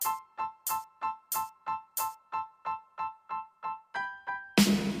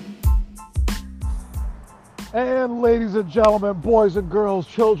And ladies and gentlemen, boys and girls,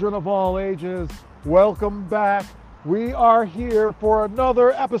 children of all ages, welcome back. We are here for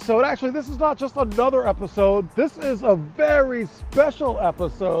another episode. Actually, this is not just another episode. This is a very special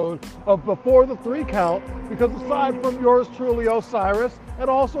episode of Before the Three Count, because aside from yours truly, Osiris, and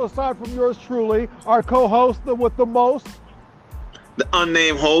also aside from yours truly, our co-host with the most, the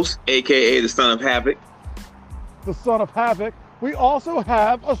unnamed host, aka the Son of Havoc. the Son of Havoc, we also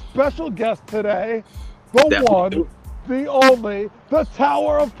have a special guest today. The Definitely one, do. the only, the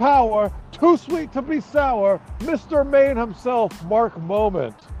Tower of Power, too sweet to be sour, Mr. Maine himself, Mark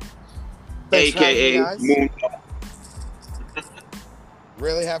Moment. Thanks for having me, aka guys. Moon.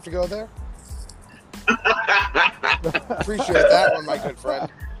 Really have to go there? Appreciate that one, my good friend.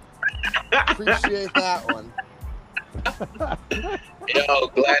 Appreciate that one. Yo,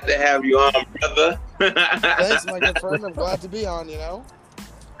 glad to have you on, brother. Thanks, my good friend. I'm glad to be on,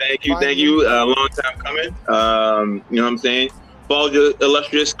 Thank you. A long time coming. You know what I'm saying? Followed your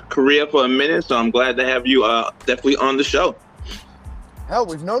illustrious career for a minute, so I'm glad to have you definitely on the show. Hell,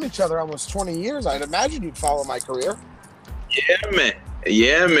 we've known each other almost 20 years. I'd imagine you'd follow my career.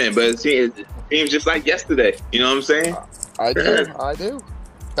 Yeah, man. But it seems just like yesterday. You know what I'm saying? I do.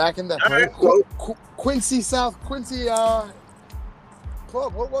 Back in the All right, well, Quincy club.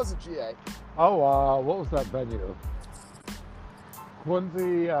 What was it, GA? Oh, what was that venue?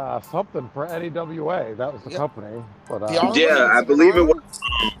 Quincy something for NEWA. That was the Yep. company. But The Armory? yeah, I Is it believe it Armory?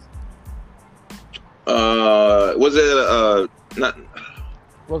 was it not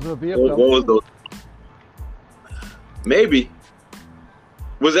was it a what VFW? was those? Maybe.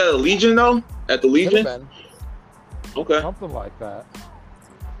 Was that a Legion though? At the Could Legion? have been. Okay. Something like that.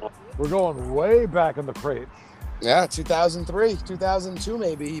 We're going way back in the crates, Yeah, 2003, 2002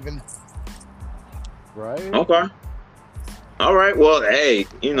 maybe even. right? Okay. All right. Well, hey,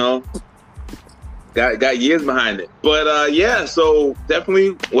 got years behind it. But yeah, so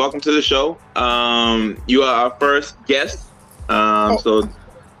definitely welcome to the show. You are our first guest. So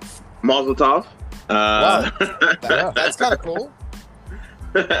Mazel Tov. Wow. Yeah. That's kind of cool.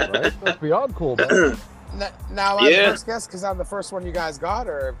 Right? That's beyond cool, man. Now I'm Yeah. the first guest because I'm the first one you guys got,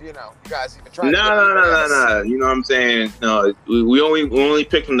 or you guys even tried. No. You know what I'm saying? No, we only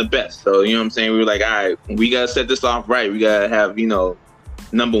pick from the best. So you know what I'm saying? We were like, all right, we gotta set this off right. We gotta have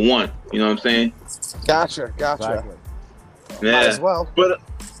number one. You know what I'm saying? Gotcha. Exactly. Might Yeah. as well. But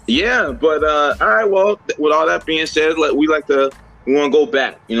all right. Well, with all that being said, we want to go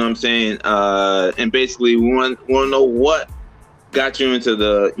back. You know what I'm saying? And basically, we want to know what got you into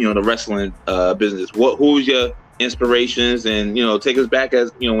the the wrestling business. Who was your inspirations, and take us back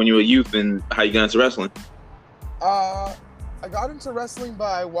as when you were a youth and how you got into wrestling. I got into wrestling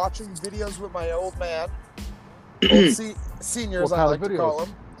by watching videos with my old man, old seniors, What I kind like of to videos? call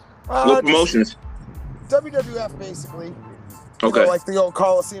them. What promotions? WWF basically. Okay. Like the old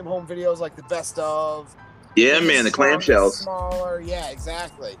Coliseum home videos, like the best of. Yeah, man, the clamshells. Smaller, yeah,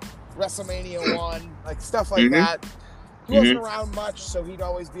 exactly. WrestleMania 1, like stuff like Mhm. that. He wasn't around much, so he'd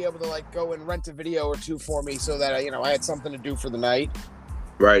always be able to go and rent a video or two for me so that I had something to do for the night.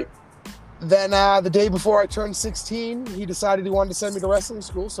 Right. Then the day before I turned 16, he decided he wanted to send me to wrestling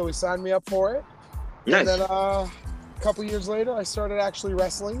school, so he signed me up for it. Nice. And then a couple years later, I started actually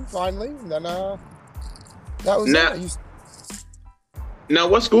wrestling finally. And then that was Now- it. Now,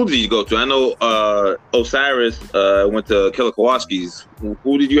 what school did you go to? I know Osiris went to Killer Kowalski's.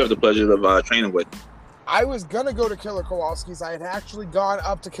 Who did you have the pleasure of training with? I was gonna go to Killer Kowalski's. I had actually gone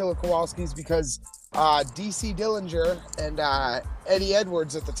up to Killer Kowalski's because DC Dillinger and Eddie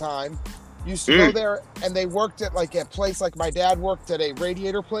Edwards at the time used to go there, and they worked at a place like my dad worked at a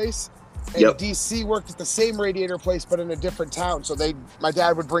radiator place, and Yep. DC worked at the same radiator place but in a different town. So my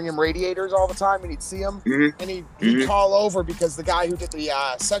dad would bring him radiators all the time, and he'd see them, and he'd call over because the guy who did the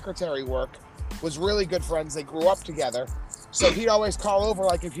secretary work was really good friends. They grew up together. So he'd always call over,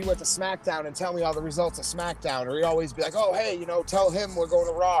 if he went to SmackDown, and tell me all the results of SmackDown. Or he'd always be like, oh, hey, tell him we're going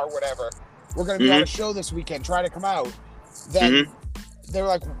to Raw or whatever. We're going to be on a show this weekend. Try to come out. Then they were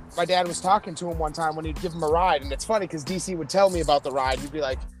like, my dad was talking to him one time when he'd give him a ride. And it's funny because DC would tell me about the ride. He'd be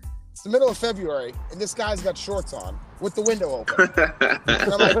like, it's the middle of February, and this guy's got shorts on with the window open.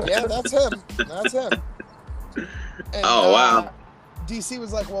 And I'm like, yeah, that's him. That's him. And, Oh, wow. DC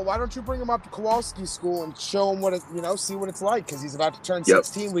was like, well, why don't you bring him up to Kowalski school and show him see what it's like, because he's about to turn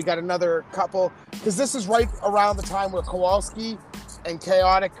 16. We got another couple, because this is right around the time where Kowalski and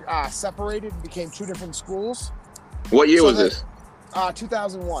Chaotic separated and became two different schools. What year was this?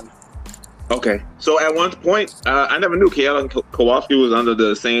 2001. Okay. So at one point, I never knew Kowalski was under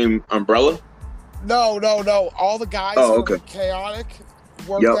the same umbrella. No. All the guys from Chaotic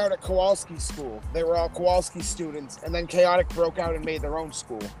worked out at Kowalski School. They were all Kowalski students, and then Chaotic broke out and made their own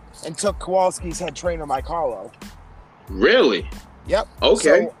school and took Kowalski's head trainer, Mike Hollow. Really? Yep.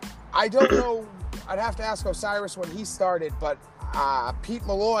 Okay. So, I don't know. I'd have to ask Osiris when he started, but Pete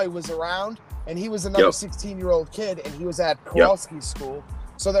Malloy was around, and he was another 16-year-old kid, and he was at Kowalski's school.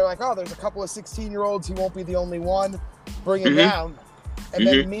 So they're like, oh, there's a couple of 16-year-olds. He won't be the only one. Bring him down. And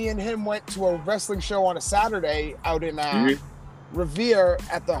then me and him went to a wrestling show on a Saturday out in Revere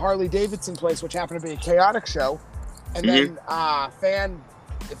at the Harley Davidson place, which happened to be a Chaotic show. And then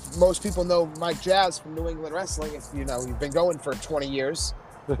if most people know Mike Jazz from New England Wrestling, if you know, you've been going for 20 years.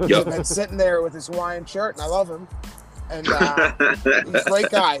 He's been sitting there with his Hawaiian shirt, and I love him. And he's a great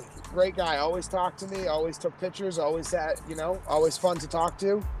guy. Great guy. Always talked to me, always took pictures, always always fun to talk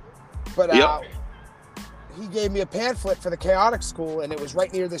to. But he gave me a pamphlet for the Chaotic School, and it was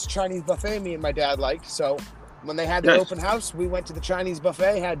right near this Chinese buffet me and my dad liked. So when they had the open house, we went to the Chinese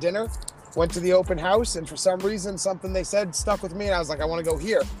buffet, had dinner, went to the open house, and for some reason, something they said stuck with me, and I was like, I want to go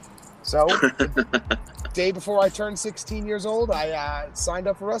here. So the day before I turned 16 years old, I signed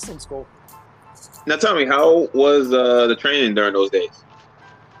up for wrestling school. Now tell me, how was the training during those days?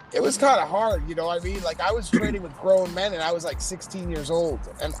 It was kind of hard, you know what I mean? Like, I was training with grown men, and I was like 16 years old,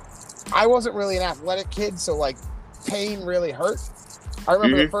 and I wasn't really an athletic kid, so like pain really hurt. I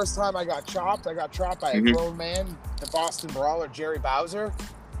remember the first time I got chopped by a grown man, the Boston Brawler, Jerry Bowser.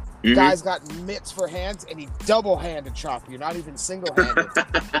 Guy's got mitts for hands, and he double-handed chop you, not even single-handed.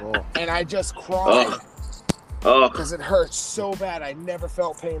 And I just cried because it hurt so bad. I never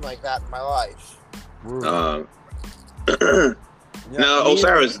felt pain like that in my life. Now,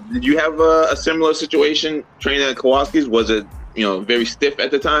 Osiris, did you have a similar situation training at Kowalski's? Was it, very stiff at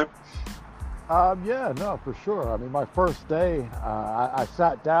the time? Yeah, no, for sure. I mean, my first day, I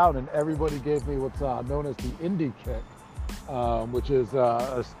sat down and everybody gave me what's known as the indie kick, which is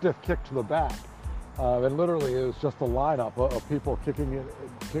a stiff kick to the back. And literally, it was just a lineup of people kicking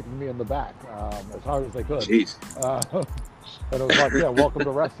me in the back as hard as they could. Jeez. And it was like, welcome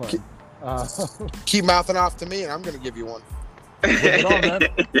to wrestling. Keep mouthing off to me, and I'm going to give you one. Bring it on, man.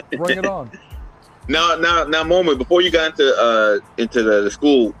 Bring it on. Now, Moment, before you got into the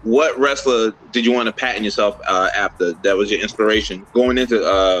school, what wrestler did you want to patent yourself after? That was your inspiration going into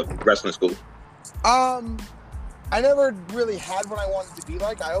wrestling school? I never really had what I wanted to be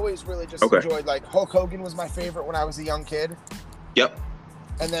like. I always really just enjoyed, like, Hulk Hogan was my favorite when I was a young kid. Yep.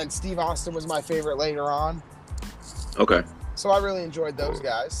 And then Steve Austin was my favorite later on. Okay. So I really enjoyed those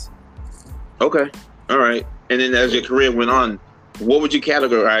guys. Okay. All right. And then as your career went on, what would you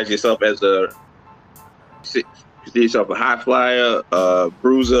categorize yourself as a high flyer,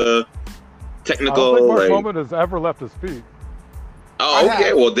 bruiser, technical? I don't think Mark Moment has ever left his feet. Oh,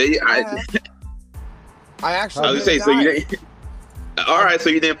 okay. Well, I actually. I was gonna say, so you didn't. All right, so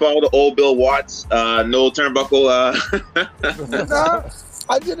you didn't follow the old Bill Watts, no turnbuckle. No,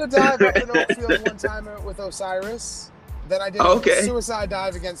 I did a dive up in Oakfield one time with Osiris. Then I did a suicide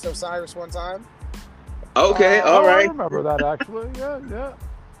dive against Osiris one time. Okay, all right. I remember that actually. Yeah.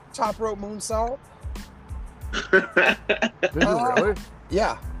 Top rope moonsault. Did you really?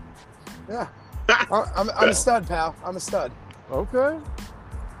 Yeah. I'm a stud, pal. I'm a stud. Okay.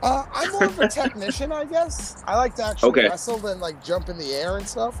 I'm more of a technician, I guess. I like to actually wrestle and like jump in the air and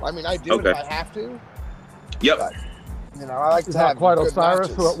stuff. I mean, I do it if I have to. Yep. But, I like to have not quite good Osiris,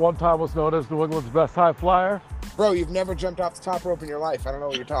 matches. who at one time was known as New England's best high flyer. Bro, you've never jumped off the top rope in your life. I don't know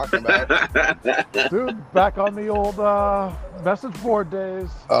what you're talking about. Dude, back on the old message board days.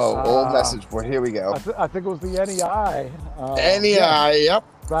 Old message board. Here we go. I think it was the NEI. NEI, yep.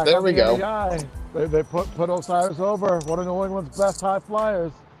 Back there on we the go. NEI. They put Osiris over, one of New England's best high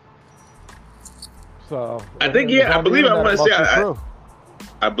flyers. So I think I believe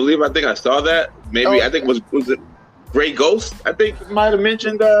I think I saw that. Maybe I think was it Grey Ghost? I think might have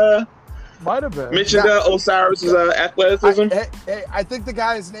mentioned might have been mentioned Osiris's athleticism. I think the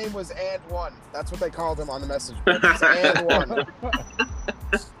guy's name was And One. That's what they called him on the message board. And One.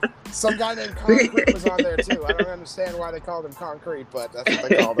 Some guy named Concrete was on there too. I don't understand why they called him Concrete, but that's what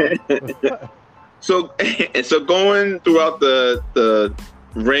they called him. So going throughout the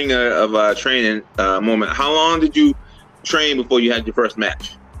ring of training, Moment, how long did you train before you had your first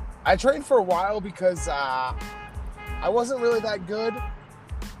match? I trained for a while because I wasn't really that good,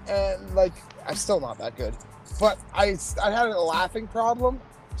 and like I'm still not that good, but I had a laughing problem.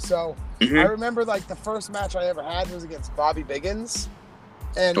 So I remember like the first match I ever had was against Bobby Biggins,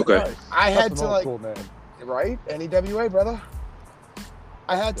 and I had to like, right, NEWA, brother.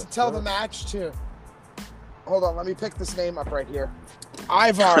 I had to tell the match to. Hold on, let me pick this name up right here.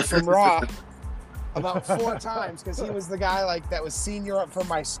 Ivar from Raw. about 4 times because he was the guy like that was senior up from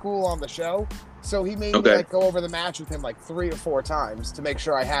my school on the show. So he made me like go over the match with him like 3 or 4 times to make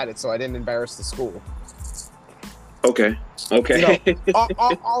sure I had it, so I didn't embarrass the school. Okay. You know,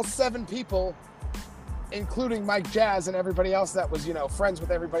 all 7 people, including Mike Jazz and everybody else that was, you know, friends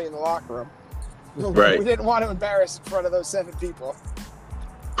with everybody in the locker room. Right. We didn't want to embarrass in front of those 7 people.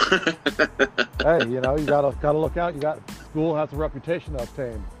 Hey, you know, you gotta look out. School has a reputation to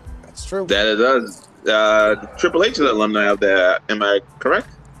obtain. That's true. That it does. Triple H is an alumni of there. Am I correct?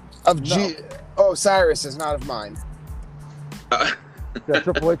 Of G. Oh, Cyrus is not of mine. Yeah,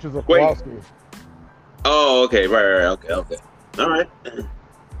 Triple H is a Kowalski. Oh, okay. Right. Okay. All right.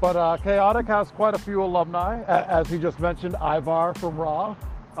 But Chaotic has quite a few alumni, as he just mentioned. Ivar from Raw.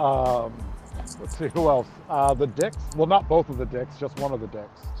 Let's see who else. The Dicks. Well, not both of the Dicks, just one of the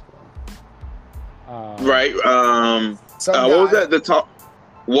Dicks. Right. What was that? The top.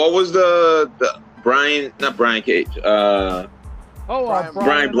 What was the Brian? Not Brian Cage. Brian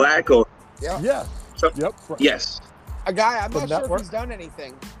Black. Or yes. Yep. Yes. A guy. I'm not sure if he's done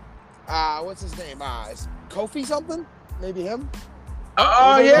anything. What's his name? Is Kofi something? Maybe him.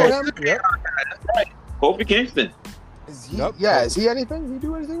 Oh yeah. Yep. That's right. Kofi Kingston. Is he? Yep. Yeah. Is he anything? Does he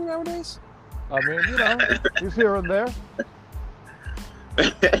do anything nowadays? I mean, you know, he's here and there.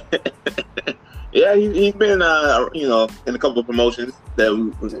 Yeah, he's been, you know, in a couple of promotions that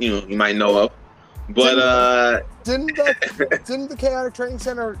you might know of. But didn't the Chaotic Training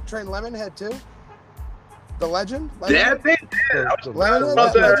Center train Lemonhead too? The legend? That thing?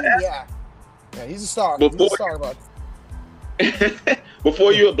 Lemonhead? Yeah, he's a star. He's a star, bud.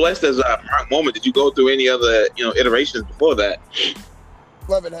 Before you were blessed as Mark Moment, did you go through any other, you know, iterations before that?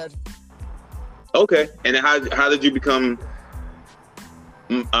 Lemonhead. Okay, and then how did you become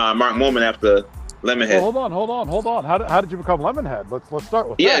Mark Moment after Lemonhead? Well, hold on. How did you become Lemonhead? Let's start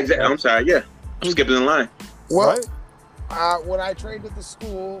with that. Exactly. I'm sorry. Yeah, I'm skipping the line. Well, when I trained at the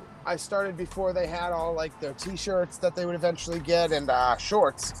school, I started before they had all like their T-shirts that they would eventually get and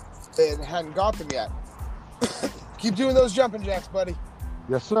shorts. They hadn't got them yet. Keep doing those jumping jacks, buddy.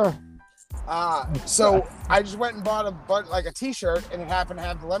 Yes, sir. So I just went and bought a T-shirt, and it happened to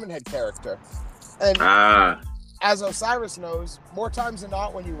have the Lemonhead character. And as Osiris knows, more times than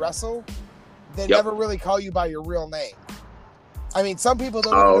not, when you wrestle, they never really call you by your real name. I mean, some people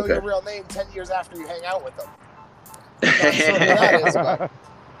don't even know your real name 10 years after you hang out with them. I'm not sure who that is,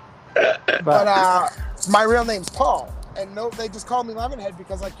 but my real name's Paul. And no, they just call me Lemonhead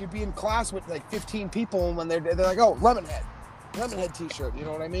because like you'd be in class with like 15 people, and when they're like, oh, Lemonhead T-shirt, you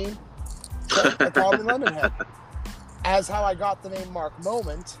know what I mean? So they call me Lemonhead. As how I got the name Mark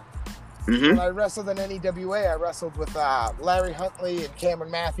Moment. When I wrestled in NEWA, I wrestled with Larry Huntley and Cameron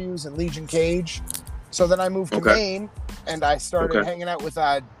Matthews and Legion Cage. So then I moved to Maine, and I started hanging out with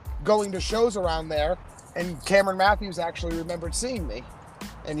going to shows around there. And Cameron Matthews actually remembered seeing me,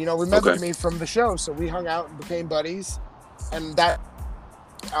 and remembered me from the show. So we hung out and became buddies. And that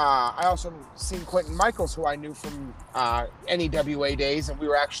I also seen Quentin Michaels, who I knew from NEWA days, and we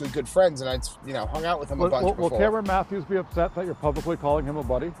were actually good friends. And I'd hung out with him a bunch before. Will Cameron Matthews be upset that you're publicly calling him a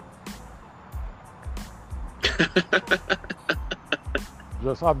buddy?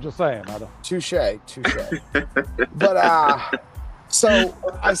 I'm just saying. Touche. But so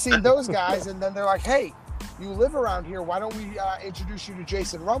I seen those guys, and then they're like, "Hey, you live around here. Why don't we introduce you to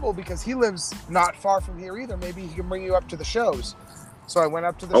Jason Rumble, because he lives not far from here either. Maybe he can bring you up to the shows." So I went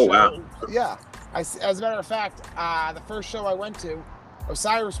up to the show. Wow. Yeah. As a matter of fact, the first show I went to,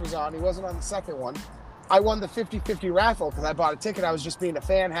 Osiris was on. He wasn't on the second one. I won the 50-50 raffle because I bought a ticket. I was just being a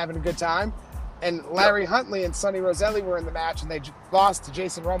fan, having a good time. And Larry Huntley and Sonny Roselli were in the match, and they lost to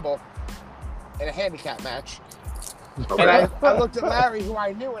Jason Rumble in a handicap match. And I looked at Larry, who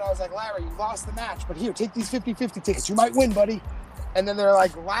I knew, and I was like, "Larry, you lost the match, but here, take these 50-50 tickets. You might win, buddy." And then they're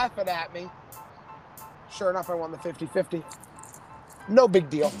like laughing at me. Sure enough, I won the 50-50. No big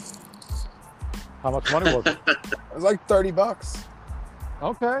deal. How much money was it? It was like $30.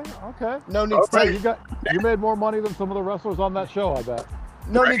 Okay. No need to tell you. You made more money than some of the wrestlers on that show, I bet.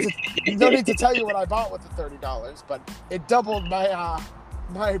 No need to tell you what I bought with the $30, but it doubled my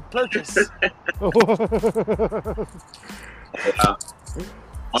my purchase.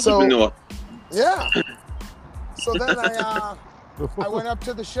 Entrepreneur. Yeah. So then I went up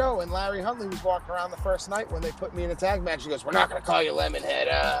to the show, and Larry Huntley was walking around the first night when they put me in a tag match. He goes, "We're not going to call you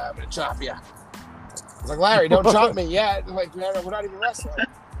Lemonhead. I'm going to chop you." I was like, "Larry, don't chop me yet. Like, we're not even wrestling."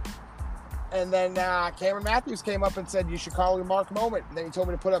 And then Cameron Matthews came up and said, "You should call him Mark Moment." And then he told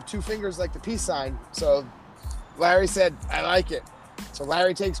me to put up 2 fingers like the peace sign. So Larry said, "I like it." So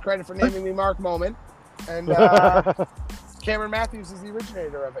Larry takes credit for naming me Mark Moment. And Cameron Matthews is the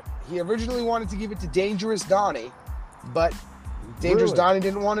originator of it. He originally wanted to give it to Dangerous Donnie, but Dangerous Donnie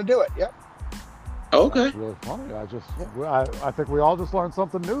didn't want to do it. Yep. Okay. That's really funny. I think we all just learned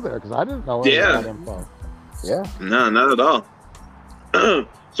something new there because I didn't know any of that info. Yeah. No, not at all.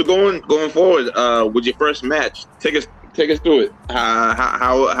 So going forward, with your first match, take us through it.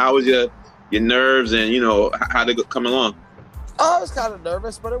 How was your nerves and how did it come along? I was kind of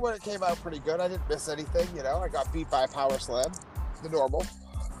nervous, but it came out pretty good. I didn't miss anything. I got beat by a power slam, the normal.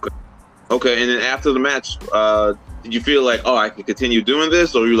 Okay, and then after the match, did you feel like, oh, I can continue doing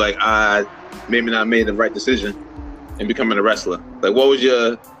this, or were you like, maybe not made the right decision in becoming a wrestler? Like, what was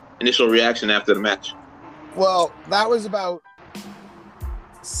your initial reaction after the match? Well, that was about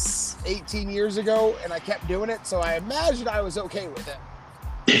 18 years ago, and I kept doing it, so I imagined I was okay with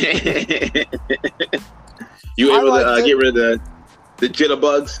it. You were able to get rid of the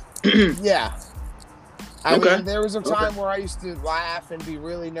jitterbugs? Yeah. I mean, there was a time where I used to laugh and be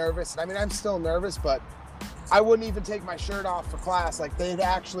really nervous. I mean, I'm still nervous, but I wouldn't even take my shirt off for class. Like, they'd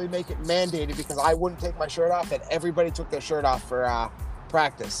actually make it mandated because I wouldn't take my shirt off, and everybody took their shirt off for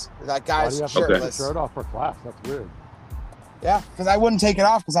practice. Like, guys, Why do you have to shirtless. take your shirt off for class? That's weird. Yeah, because I wouldn't take it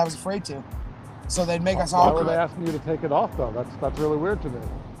off because I was afraid to. So they'd make us all. Why were they asking you to take it off, though? That's really weird to me.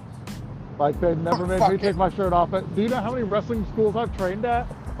 Like, they never made me take my shirt off. Do you know how many wrestling schools I've trained at?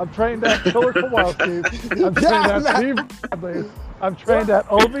 I've trained at Killer Kowalski's. I've trained at Steve Bradley's. I've trained at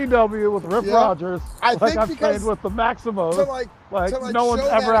OVW with Rip Rogers. I've trained with the Maximos. No one's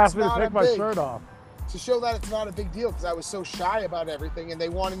ever asked me to take my shirt off. To show that it's not a big deal, because I was so shy about everything, and they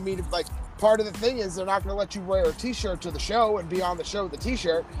wanted me to, part of the thing is they're not going to let you wear a t-shirt to the show and be on the show with the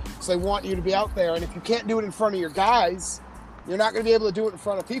t-shirt, so they want you to be out there, and if you can't do it in front of your guys, you're not going to be able to do it in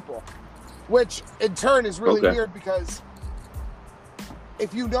front of people, which in turn is really weird, because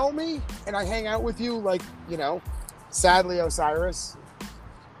if you know me and I hang out with you, sadly Osiris,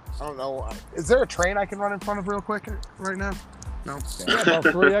 I don't know, is there a train I can run in front of real quick right now? No. Yeah, about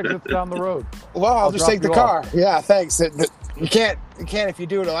 3 exits down the road. Well, I'll just take the car. Off. Yeah, thanks. You can't if you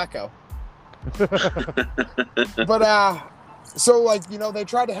do, it'll echo. But so they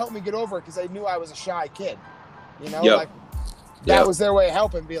tried to help me get over it because they knew I was a shy kid. That was their way of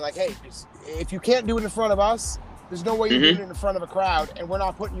helping, be like, hey, if you can't do it in front of us, there's no way you do it in front of a crowd, and we're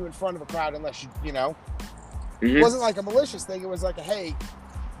not putting you in front of a crowd unless It wasn't like a malicious thing. It was like, hey,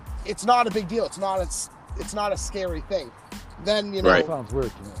 it's not a big deal. It's not a scary thing. Then That sounds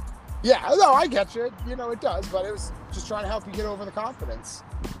weird to me. Yeah, no, I get you. It does, but it was just trying to help you get over the confidence.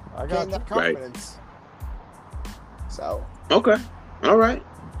 I got that confidence. Right. So. Okay. All right.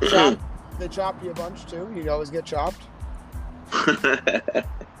 They chop you a bunch too. You always get chopped.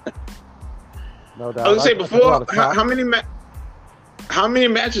 No doubt. I was gonna say before, how many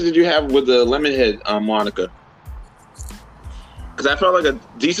matches did you have with the Lemonhead moniker? Because I felt like a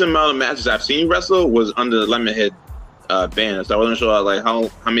decent amount of matches I've seen you wrestle was under the Lemonhead band. So I wasn't sure how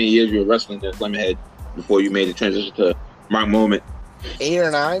many years you were wrestling at Lemonhead before you made the transition to Mark Moment. 8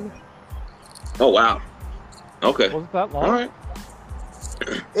 or 9. Oh wow. Okay. Was it that long? All right.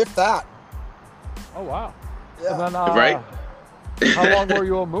 If that. Oh wow. Yeah. And then, right. How long were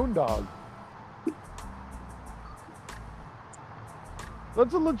you a Moondog?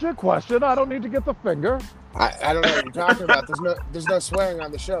 That's a legit question. I don't need to get the finger. I don't know what you're talking about. There's no swearing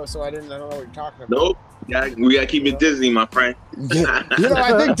on the show, so I don't know what you're talking about. Nope. We gotta keep it Disney, my friend.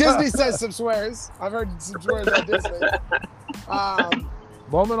 I think Disney says some swears. I've heard some swears on Disney.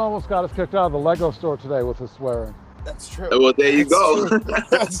 Bowman almost got us kicked out of the Lego store today with his swearing. That's true. Well, there you go.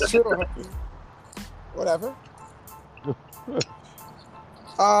 That's true. Whatever.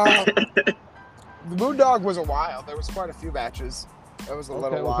 The Moondog was a while. There was quite a few matches. That was a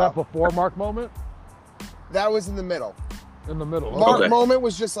little while. Was that before Mark Moment? That was in the middle. In the middle. Mark Moment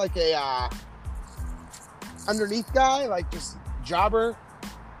was just like a underneath guy, like just jobber.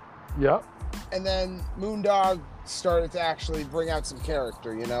 Yep. And then Moondog started to actually bring out some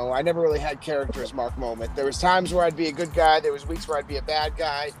character, I never really had character as Mark Moment. There was times where I'd be a good guy. There was weeks where I'd be a bad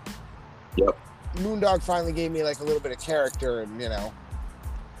guy. Yep. Moondog finally gave me like a little bit of character and,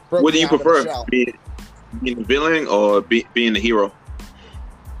 what do you prefer? Being the villain or being the hero?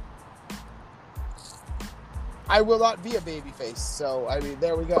 I will not be a babyface, so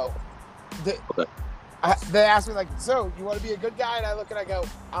there we go. They asked me so you want to be a good guy, and I look and I go,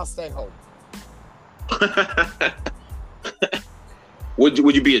 I'll stay home. Would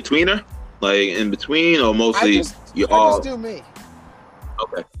you be a tweener, like in between, or mostly I just do me.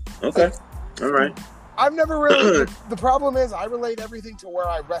 Okay, all right. I've never really. The problem is I relate everything to where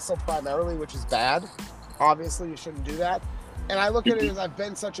I wrestle primarily, which is bad. Obviously, you shouldn't do that. And I look at it as I've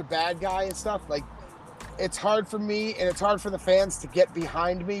been such a bad guy and stuff. it's hard for me and it's hard for the fans to get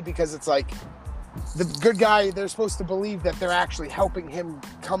behind me because it's like the good guy, they're supposed to believe that they're actually helping him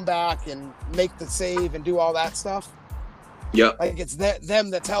come back and make the save and do all that stuff. Yeah. Like it's them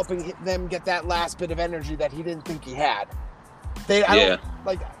that's helping them get that last bit of energy that he didn't think he had. I don't,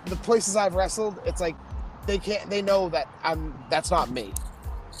 like the places I've wrestled, it's like they know that that's not me.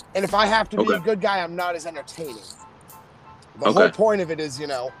 And if I have to be a good guy, I'm not as entertaining. The whole point of it is,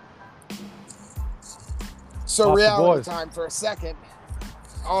 so reality time for a second.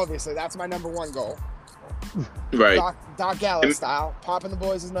 Obviously, that's my number one goal. Right. Doc Gallows style. Popping the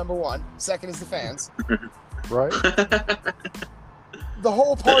boys is number one. Second is the fans. Right. The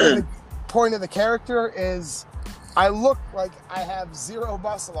whole point of the character is I look like I have zero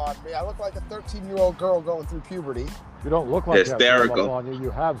muscle on me. I look like a 13-year-old girl going through puberty. You don't look like you have zero muscle on you. You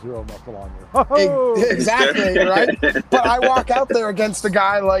have zero muscle on you. Exactly, right? But I walk out there against a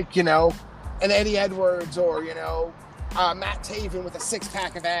guy like, an Eddie Edwards or, Matt Taven with a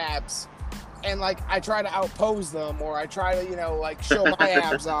six-pack of abs. And, like, I try to outpose them or I try to, show my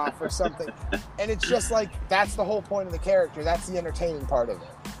abs off or something. And it's just like, that's the whole point of the character. That's the entertaining part of it.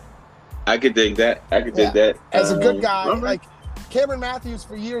 I could dig that. As a good guy, like, Cameron Matthews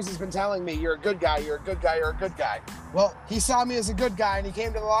for years has been telling me, you're a good guy, you're a good guy, you're a good guy. Well, he saw me as a good guy and he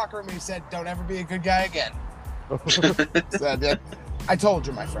came to the locker room and he said, don't ever be a good guy again. So, I told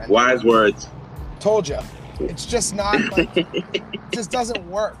you, my friend. Wise words. Told you. It's just not like, it just doesn't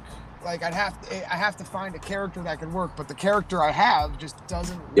work. Like I have to find a character that can work, but the character I have just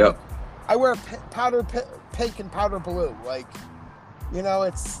doesn't work. I wear powder pink and powder blue. Like,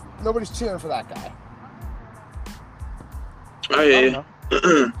 it's nobody's cheering for that guy. Oh yeah.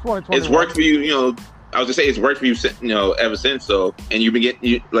 It's worked for you, I was gonna say it's worked for you, ever since. So, and you've been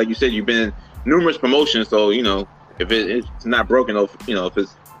getting, like you said, you've been in numerous promotions. So, if it's not broken, if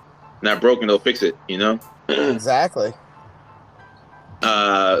it's not broken, they'll fix it. Exactly.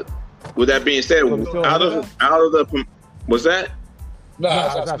 With that being said, out of the what's that? No,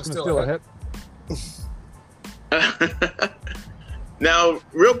 I was still a hit. Now,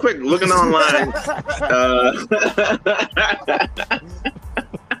 real quick, looking online.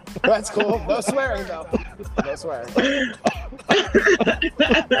 That's cool. No swearing, though. No swearing.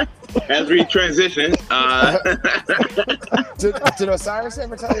 As we transition, did Osiris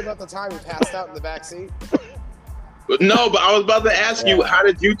ever tell you about the time he passed out in the back seat? No, but I was about to ask you, how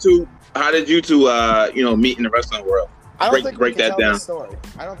did you two meet in the wrestling world? I don't think we break that down.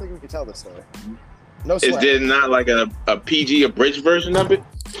 I don't think we could tell this story. No swear. Is there not like a PG abridged version of it?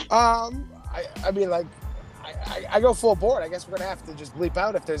 I mean, like, I go full board. I guess we're gonna have to just bleep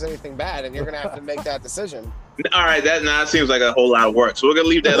out if there's anything bad, and you're gonna have to make that decision. All right, that seems like a whole lot of work. So we're gonna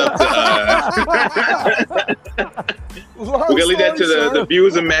leave that up to. We're gonna leave that to the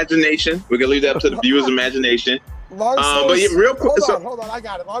viewer's imagination. We're gonna leave that up to the viewer's imagination. Long story, but real quick, hold on, I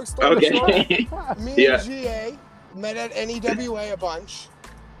got it. Long story short, me and GA met at NEWA a bunch.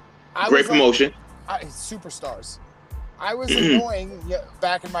 Great promotion. Superstars. I was annoying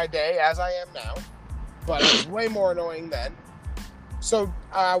back in my day, as I am now, but I was way more annoying then. So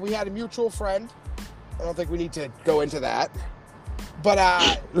we had a mutual friend. I don't think we need to go into that. But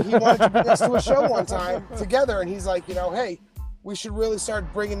he wanted to bring us to a show one time together, and he's like, hey, we should really start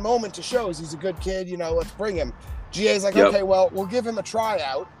bringing Moment to shows. He's a good kid, let's bring him. GA's like, okay, well, we'll give him a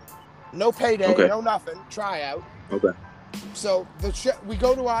tryout. No payday, no nothing. Tryout. Okay. So the show, we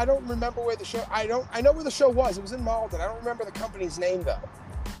go to, I don't remember where the show, I know where the show was. It was in Malden. I don't remember the company's name though.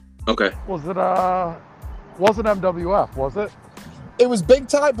 Okay. Wasn't MWF, was it? It was Big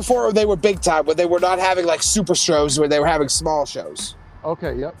Time before they were Big Time, where they were not having like super shows, where they were having small shows.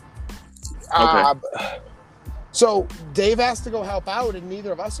 Okay, yep. So Dave has to go help out, and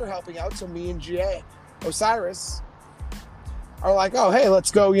neither of us are helping out. So me and Osiris are like, oh, hey,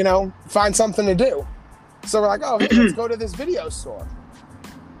 let's go, find something to do. So we're like, oh, hey, let's go to this video store.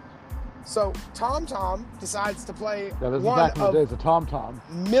 So Tom decides to play this is back in the days of Tom.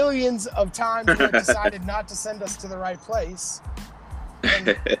 Millions of times we decided not to send us to the right place.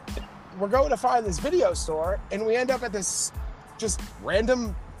 And we're going to find this video store, and we end up at this just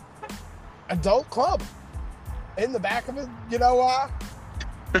random adult club in the back of it,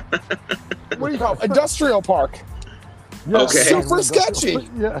 what do you call it? Industrial park. Yeah. Okay. Super sketchy.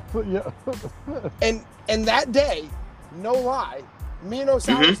 Yeah. And that day, no lie, me and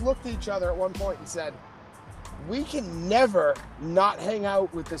Osiris looked at each other at one point and said, we can never not hang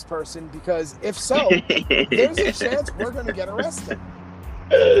out with this person, because if so, there's a chance we're going to get arrested.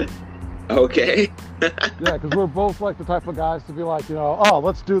 Okay. Yeah, because we're both like the type of guys to be like, oh,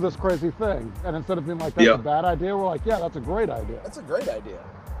 let's do this crazy thing. And instead of being like, that's a bad idea, we're like, yeah, that's a great idea. That's a great idea.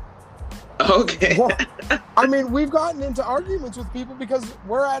 Okay. Well, I mean, we've gotten into arguments with people because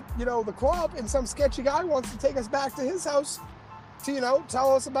we're at, the club and some sketchy guy wants to take us back to his house to,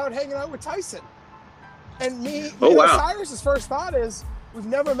 tell us about hanging out with Tyson. And Cyrus's first thought is, we've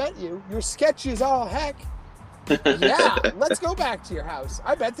never met you. You're sketchy as all heck. Yeah, let's go back to your house.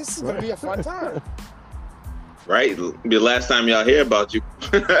 I bet this is going to be a fun time. Right. It'll be the last time y'all hear about you.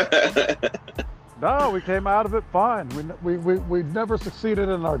 No, we came out of it fine. We never succeeded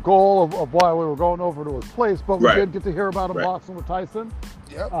in our goal of why we were going over to his place, but we did get to hear about him boxing with Tyson.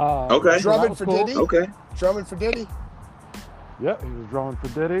 Yep. Okay. Drumming for cool. Diddy. Okay. Drumming for Diddy. Yeah, he was drumming for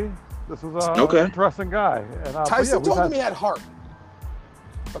Diddy. This is an interesting guy. And, Tyson told him he had heart.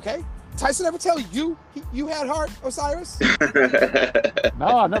 Okay? Tyson ever tell you you had heart, Osiris?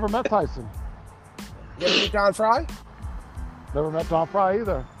 No, I never met Tyson. You ever meet Don Fry? Never met Don Fry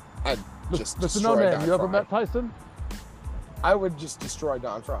either. I'd just Mr. destroy No Name, Don you ever Fry. met Tyson? I would just destroy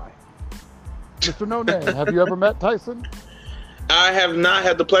Don Fry. Mr. No Name, have you ever met Tyson? I have not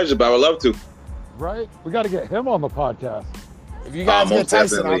had the pleasure, but I would love to. Right? We got to get him on the podcast. If you guys get most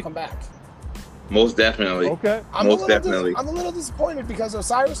Tyson, definitely. I'll come back. Most definitely. Okay. I'm Most a definitely. I'm a little disappointed because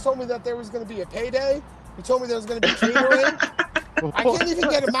Osiris told me that there was going to be a payday. He told me there was going to be catering. I can't even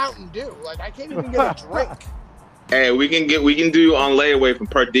get a Mountain Dew. Like, I can't even get a drink. Hey, we can do on layaway from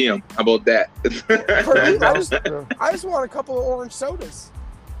per diem. How about that? I just want a couple of orange sodas.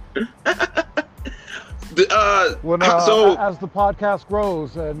 When, as the podcast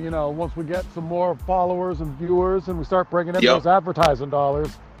grows and, once we get some more followers and viewers and we start bringing in those advertising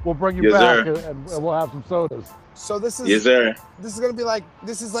dollars, we'll bring you back and we'll have some sodas. So this is This is going to be like,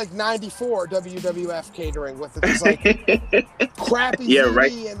 like 94 WWF catering with this like crappy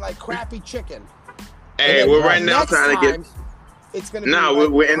TV and like crappy chicken. Hey, we're right now trying to get. It's going to be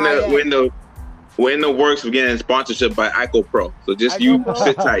we're in the works of getting sponsorship by IcoPro. So just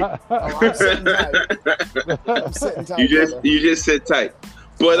sit tight. I'm sitting tight. I'm sitting tight. You just sit tight.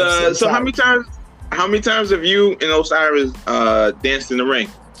 But so tight. How many times have you and Osiris danced in the ring?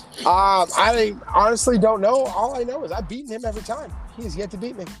 I honestly don't know. All I know is I've beaten him every time. He has yet to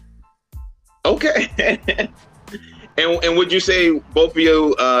beat me. Okay. And would you say both of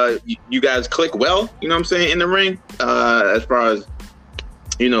you you guys click well, you know what I'm saying, in the ring, as far as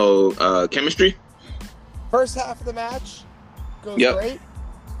chemistry? First half of the match goes great,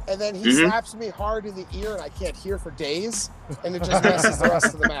 and then he slaps me hard in the ear and I can't hear for days, and it just messes the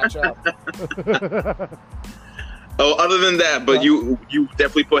rest of the match up. Oh, other than that, but you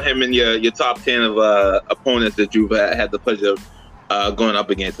definitely put him in your top 10 of opponents that you've had the pleasure of going up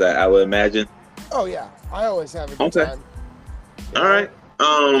against, I would imagine. Oh yeah, I always have a good time. All right.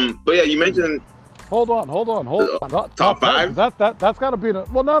 But yeah, you mentioned. Hold on. Top 5? That's got to be no.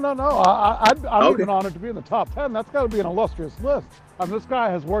 I'm even honored to be in the top 10. That's got to be an illustrious list. I mean, this guy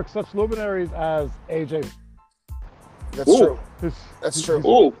has worked such luminaries as AJ. That's true. That's true.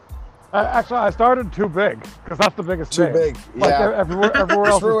 Ooh. Actually, I started too big because that's the biggest Too name. big. Like Yeah. everywhere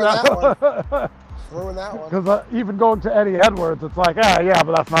else. Ruin that one. Ruin that one. Because even going to Eddie Edwards, it's like, yeah,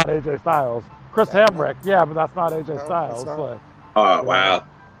 but that's not AJ Styles. Chris Hamrick, yeah, but that's not AJ Styles. Like, oh wow.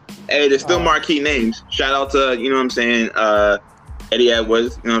 Hey, there's still marquee names. Shout out to, you know what I'm saying, Eddie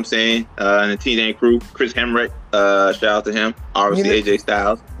Edwards, you know what I'm saying, and the T-Dane crew. Chris Hamrick, shout out to him. Obviously, AJ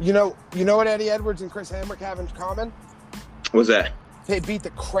Styles. You know what Eddie Edwards and Chris Hamrick have in common? What's that? They beat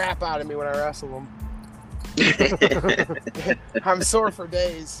the crap out of me when I wrestle them. I'm sore for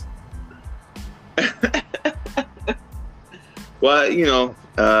days. Well,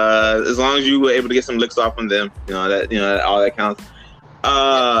 as long as you were able to get some licks off on them, that all that counts.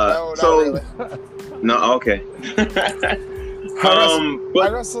 No, so really. No, okay. I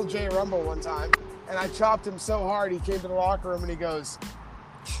wrestled Jay Rumble one time, and I chopped him so hard he came to the locker room and he goes,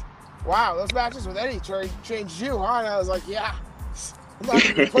 "Wow, those matches with Eddie changed you, huh?" And I was like, "Yeah, I'm not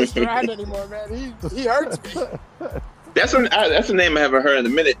gonna be pushed around anymore, man. He hurts me." That's a name I haven't heard in a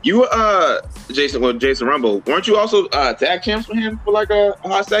minute. You Jason Rumble, weren't you also tag champs with him for like a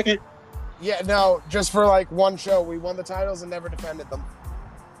hot second? Yeah, no, just for like one show. We won the titles and never defended them.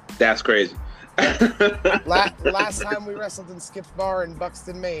 That's crazy. Last time we wrestled in Skip's Bar in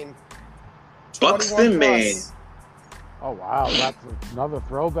Buxton, Maine. Buxton, Maine. Oh wow, that's another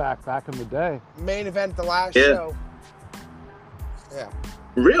throwback back in the day. Main event, the last show. Yeah.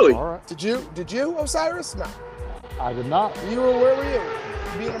 Really? All right. Did you, Osiris? No. I did not. Where were you?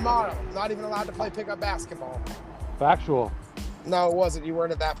 Being a model, not even allowed to play pickup basketball. Factual. No, it wasn't. You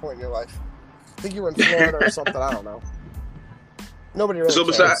weren't at that point in your life. I think you were in Florida or something. I don't know. Nobody really. So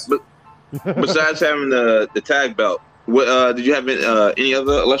besides having the tag belt, what did you have any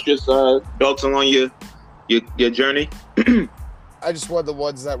other illustrious belts along your journey? I just won the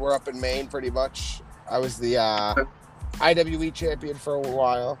ones that were up in Maine, pretty much. I was the IWE champion for a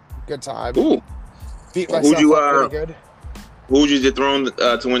while. Good time. Ooh. Beat myself up pretty good. Who'd you dethrone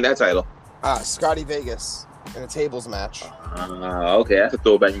to win that title? Scotty Vegas in a tables match. Okay, that's a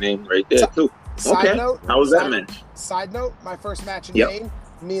throwback name right there too. Side note, how was that match? Side note, my first match in Maine,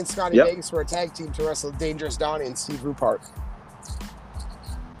 me and Scotty Vegas were a tag team to wrestle Dangerous Donnie and Steve Rupart.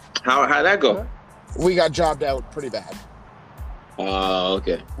 How'd that go? We got jobbed out pretty bad.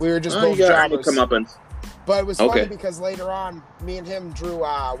 Okay. We were just both jobbers. But it was funny because later on, me and him drew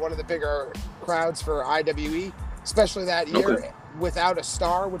one of the bigger crowds for IWE, especially that year without a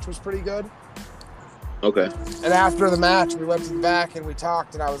star, which was pretty good. Okay. And after the match, we went to the back and we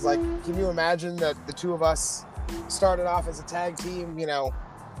talked, and I was like, can you imagine that the two of us started off as a tag team, you know,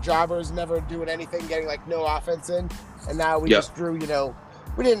 jobbers, never doing anything, getting like no offense in, and now we just drew, you know,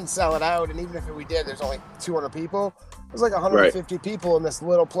 we didn't sell it out, and even if we did, there's only 200 people. There's like 150 people in this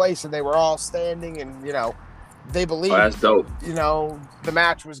little place, and they were all standing, and, you know, they believed, that's dope. You know, the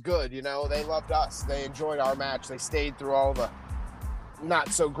match was good, you know, they loved us. They enjoyed our match. They stayed through all the not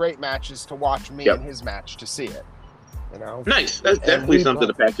so great matches to watch me and his match to see it, you know. Nice. That's definitely something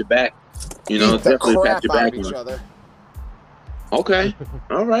to pat your back. You know, definitely pat your back. Each other. Okay.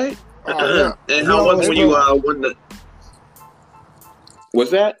 All right. And how was it when you won the... What's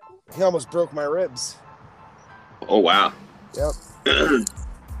that? He almost broke my ribs. Oh, wow. Yep.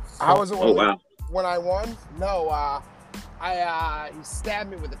 How was it when I won? No, he stabbed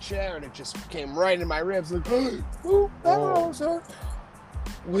me with a chair and it just came right in my ribs. Like, ooh, that was hurt.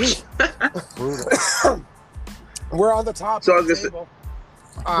 We're on the top of the table.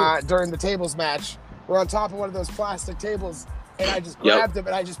 During the tables match, we're on top of one of those plastic tables, and I just grabbed him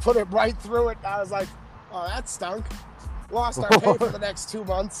and I just put it right through it. And I was like, oh, that stunk. Lost our pay for the next 2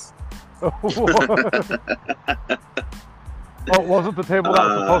 months. Oh, wasn't the table that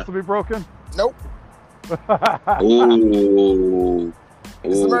was supposed to be broken? Nope. Ooh.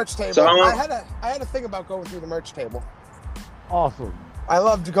 It's the merch table. So I had a thing about going through the merch table. Awesome. I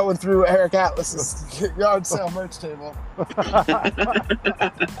loved going through Eric Atlas's yard sale merch table.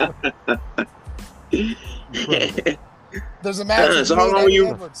 There's a match with Eddie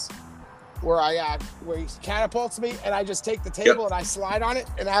Edwards where he catapults me, and I just take the table and I slide on it,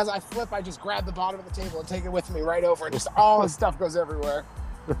 and as I flip, I just grab the bottom of the table and take it with me right over, and just all his stuff goes everywhere.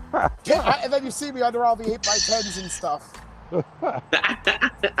 And then you see me under all the 8x10s and stuff.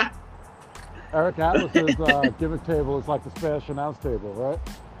 Eric Atlas's gimmick table is like the Spanish announce table, right?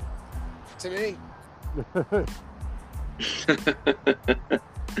 To me.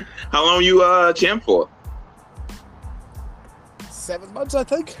 How long you champ for? 7 months, I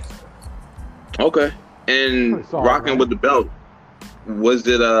think. Okay. And rocking with the belt, was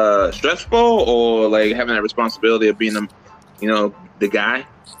it stressful or like having that responsibility of being the guy?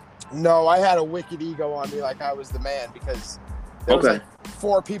 No, I had a wicked ego on me, like I was the man, because there was like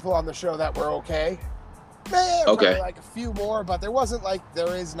 4 people on the show that were okay. Probably like a few more, but there wasn't like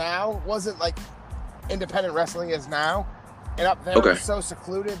there is now. It wasn't like independent wrestling is now. And up there was so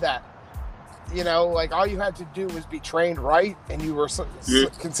secluded that, you know, like all you had to do was be trained right and you were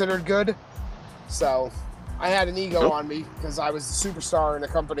considered good. So I had an ego on me because I was the superstar in the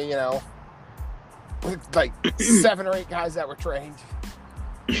company, you know, with like 7 or 8 guys that were trained.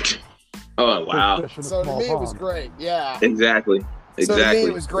 Oh, wow. So to me, it was great. Yeah. Exactly. So to me,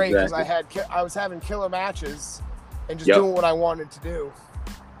 it was great because I was having killer matches and just doing what I wanted to do.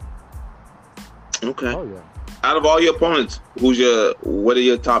 Okay. Oh, yeah. Out of all your opponents, what are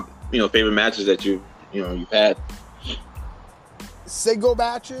your top, favorite matches that you've had? Single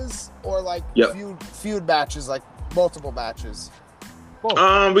matches or like feud matches, like multiple matches? We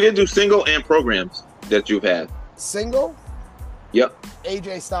can do single and programs that you've had. Single? Yep.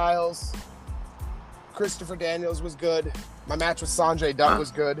 AJ Styles, Christopher Daniels was good. My match with Sanjay Dutt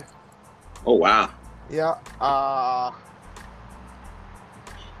was good. Oh, wow. Yeah.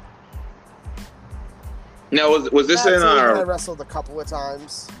 Now, was this Matt in Taven, I wrestled a couple of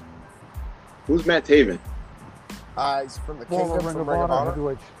times. Who's Matt Taven? He's from the Kingdom, from Ring of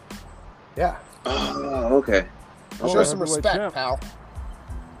Honor. Yeah. Oh, okay. Show some respect, pal.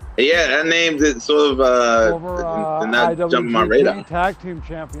 Yeah, that name's it sort of not jumping my radar. Tag team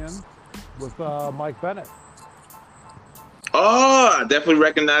champion with Mike Bennett. Oh, I definitely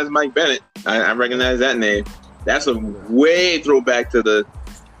recognize Mike Bennett. I recognize that name. That's a way throwback to the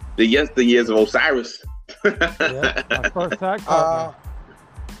yesteryears of Osiris. Yeah, my first tag partner.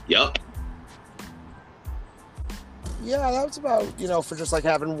 Yep. Yeah, that was about, for just like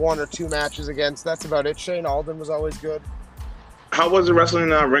having 1 or 2 matches against. That's about it. Shane Alden was always good. How was it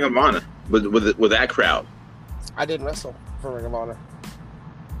wrestling in Ring of Honor with that crowd? I didn't wrestle. for Ring of Honor.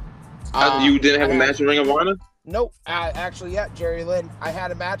 You didn't have a match in Ring of Honor? Nope. Actually, yeah, Jerry Lynn. I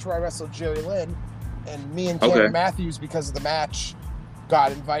had a match where I wrestled Jerry Lynn, and me and Cameron Matthews, because of the match,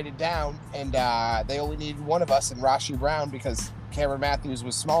 got invited down, and they only needed one of us, and Rashi Brown, because Cameron Matthews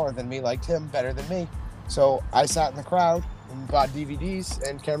was smaller than me, liked him better than me. So I sat in the crowd and bought DVDs,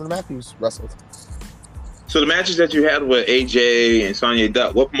 and Cameron Matthews wrestled. So the matches that you had with AJ and Sonya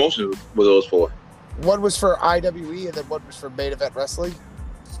Dutt, what promotions were those for? One was for IWE, and then one was for Main Event Wrestling.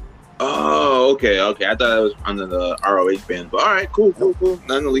 Oh, okay. I thought it was under the ROH band, but all right, cool.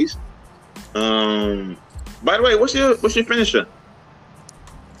 None the least. By the way, what's your finisher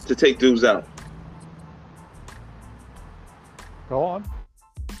to take dudes out? Go on.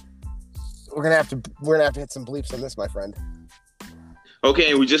 We're gonna have to hit some bleeps on this, my friend.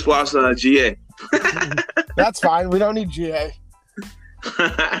 Okay, we just lost GA. That's fine. We don't need GA.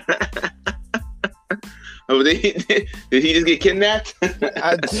 Oh, did he just get kidnapped?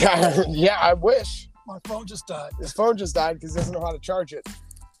 Yeah, I wish. My phone just died. His phone just died because he doesn't know how to charge it.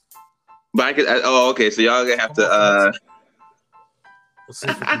 But I could. Okay. So y'all gonna have to. Let's see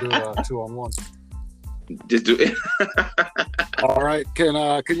if we can do a 2-on-1. Just do it. All right. Can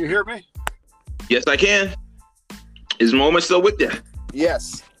you hear me? Yes, I can. Is Moment still with you?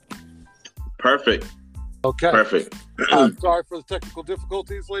 Yes. Perfect. Okay. Perfect. I'm sorry for the technical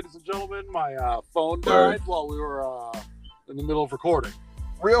difficulties, ladies and gentlemen. My phone died while we were in the middle of recording.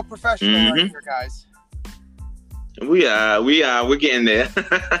 Real professional right here, guys. We're getting there.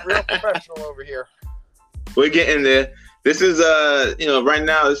 Real professional over here. We're getting there. This is right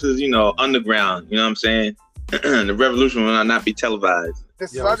now this is underground. You know what I'm saying? The revolution will not be televised.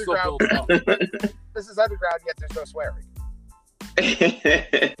 This is underground. This is underground, yet there's no swearing.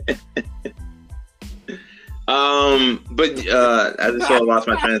 But I just sort of lost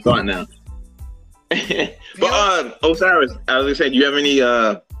my train of thought now. But Osiris, I was gonna say, do you have any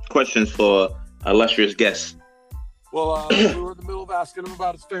questions for illustrious guests? Well, we were in the middle of asking him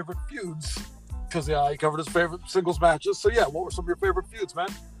about his favorite feuds because he covered his favorite singles matches. So yeah, what were some of your favorite feuds, man?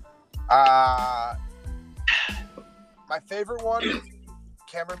 My favorite one is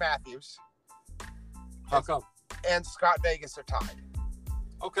Cameron Matthews. How come? And Scott Vegas are tied.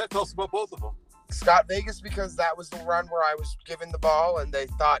 Okay, tell us about both of them. Scott Vegas, because that was the run where I was given the ball and they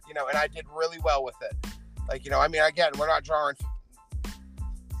thought, and I did really well with it. Again, we're not drawing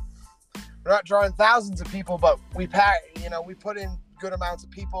thousands of people, but we we put in good amounts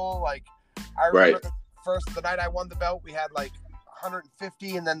of people. Like, I remember the night I won the belt, we had like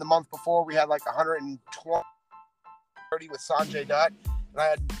 150, and then the month before we had like 120 with Sanjay Dutt, and I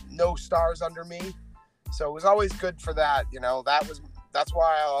had no stars under me. So it was always good for that. That's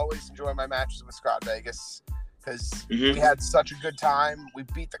why I always enjoy my matches with Scott Vegas, because we had such a good time. We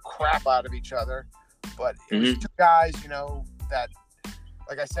beat the crap out of each other, but it was two guys, that,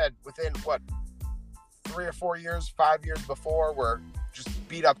 like I said, within 3 or 4 years, 5 years before, were just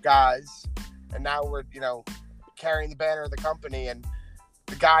beat up guys, and now we're, carrying the banner of the company, and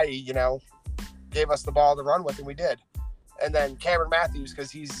the guy, gave us the ball to run with, and we did. And then Cameron Matthews,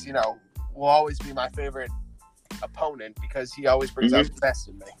 because he's, will always be my favorite opponent, because he always brings out the best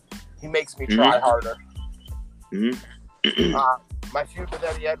in me. He makes me try harder. My feud with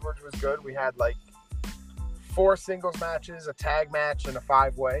Eddie Edwards was good. We had like 4 singles matches, a tag match, and a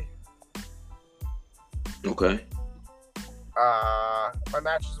 5-way. Okay. My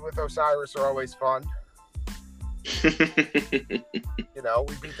matches with Osiris are always fun. We beat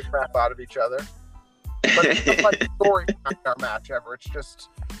the crap out of each other. But it's not like a story behind our match ever. It's just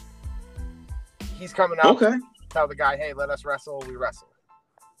he's coming out. Okay. Tell the guy, hey, let us wrestle. We wrestle.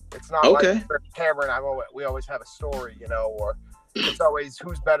 It's not like Cameron. We always have a story, or it's always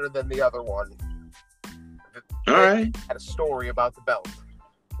who's better than the other one. All right. Had a story about the belt,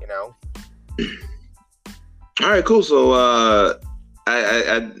 All right, cool. So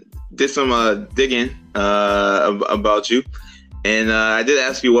I did some digging about you, and I did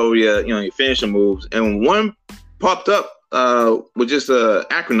ask you what were your finishing moves, and one popped up with just an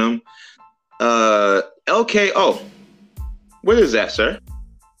acronym, LKO. What is that, sir?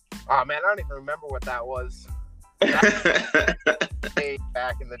 Oh man, I don't even remember what that was.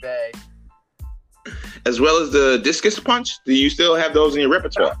 Back in the day. As well as the discus punch. Do you still have those in your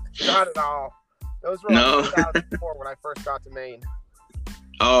repertoire? Not at all. Those were 2004 when I first got to Maine.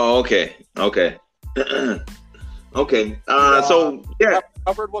 Oh, okay. Okay. So, yeah.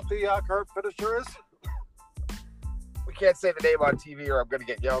 Covered what the current finisher is? We can't say the name on TV or I'm going to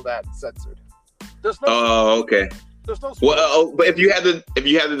get yelled at and censored. Okay. There's no but if you had to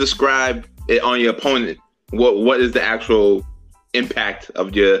describe it on your opponent, what is the actual impact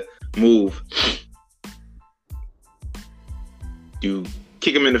of your move? you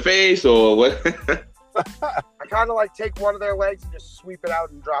kick them in the face or what? I kind of like take one of their legs and just sweep it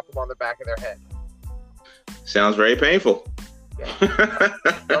out and drop them on the back of their head. Sounds very painful. Yeah.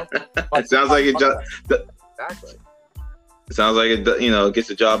 It sounds like it just. Exactly. It sounds like it, gets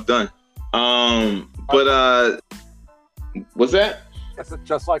the job done. But what's that? It's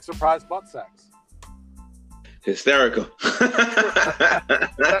just like surprise butt sex. Hysterical. That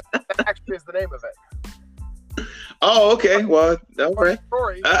actually is the name of it. Oh, okay. Well, all right.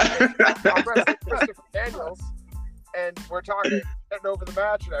 Story. I'm wrestling Christopher Daniels, and we're getting over the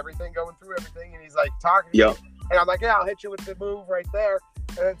match and everything, going through everything, and he's like talking to me. And I'm like, yeah, I'll hit you with the move right there.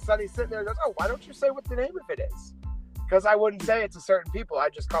 And then Sonny's sitting there and goes, oh, why don't you say what the name of it is? Because I wouldn't say it to certain people. I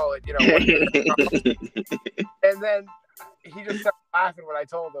just call it, And then he just started laughing when I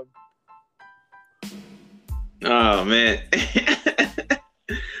told him. Oh, man.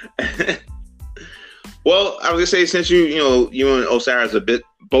 Well, I was gonna say, since you and Osiris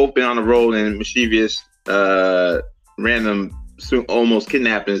both been on the road in mischievous, random, almost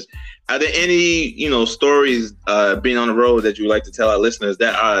kidnappings. Are there any stories being on the road that you would like to tell our listeners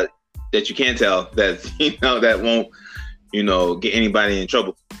that you can't tell, that that won't get anybody in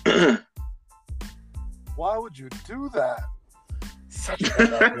trouble? Why would you do that?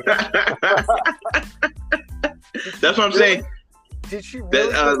 That's what I'm saying. Did she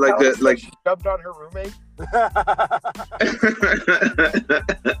really she dubbed on her roommate?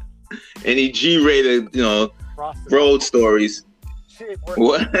 Any G-rated, road stories.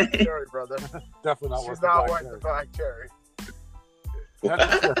 What? Cherry, brother. Definitely not. She's not worth the black cherry.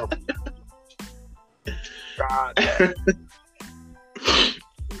 God.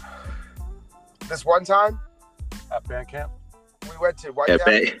 This one time at band camp, we went to White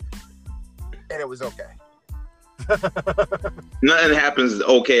Castle, and it was okay. Nothing happens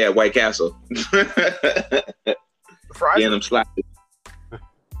okay at White Castle. Getting them slapped.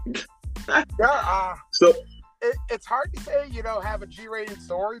 Yeah. So it's hard to say, have a G-rated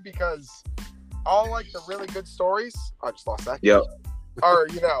story, because all like the really good stories. I just lost that. Yep. Are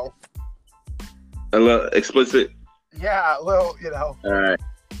a little explicit. Yeah, a little. All right.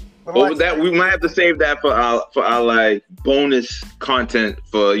 Well, that we might have to save that for our like bonus content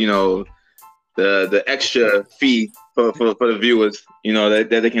for the extra feed for the viewers, that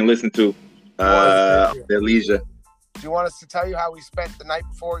they can listen to their leisure. Do you want us to tell you how we spent the night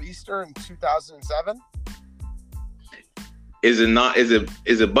before Easter in 2007? Is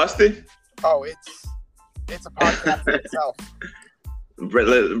it busted? Oh, it's a podcast in itself.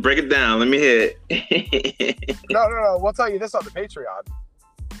 Break it down. Let me hear it. No. We'll tell you this on the Patreon.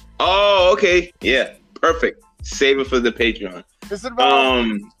 Oh, okay. Yeah, perfect. Save it for the Patreon. This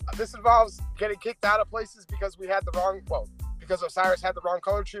involves getting kicked out of places because because Osiris had the wrong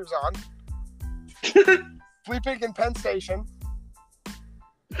colored shoes on. Sleeping in Penn Station.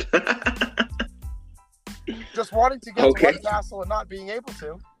 Just wanting to get to White Castle and not being able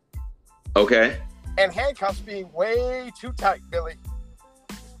to. Okay. And handcuffs being way too tight, Billy.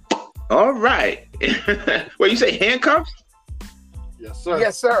 All right. Wait, you say handcuffs? Yes, sir.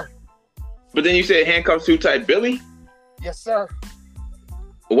 Yes, sir. But then you said handcuffs too tight, Billy? Yes, sir.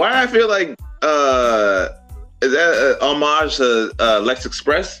 Why do I feel like is that an homage to Lex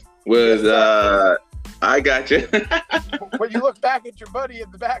Express? I got you. When you look back at your buddy in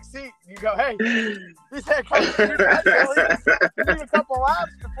the back seat, you go, "Hey, these handcuffs are too tight, Billy. You need a couple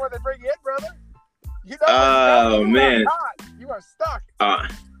laps before they bring you in, brother." Oh man, you are stuck.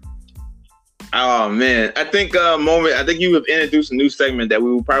 Oh man, I think you have introduced a new segment that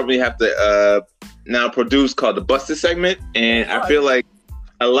we will probably have to now produce called the Busted segment, and I feel like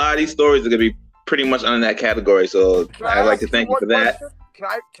a lot of these stories are gonna be pretty much under that category. So I'd like to thank you for that. Can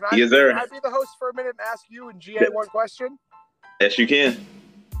I yes, sir. Can I be the host for a minute and ask you and GA one question? Yes, you can.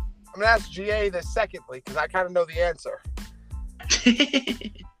 I'm gonna ask GA this secondly because I kind of know the answer.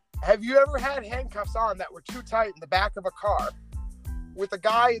 Have you ever had handcuffs on that were too tight in the back of a car with a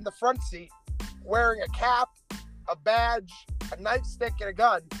guy in the front seat wearing a cap, a badge, a nightstick, and a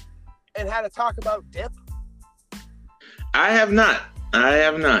gun, and had to talk about dip? I have not.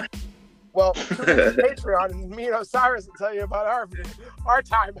 Well, Patreon, and me and Osiris will tell you about our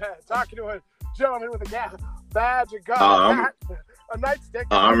time talking to a gentleman with a badge, a gun, a nightstick.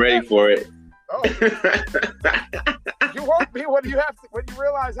 I'm ready for it. Oh, you won't be when you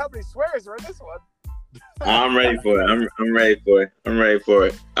realize how many swears are in this one. I'm ready for it. I'm ready for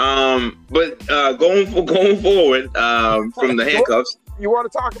it. But going forward, from the handcuffs. You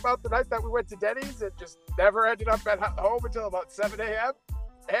want to talk about the night that we went to Denny's and just never ended up at home until about 7 a.m.?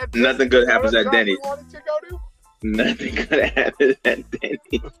 Nothing good happens at Denny's. Wanted to go to? Nothing good happens at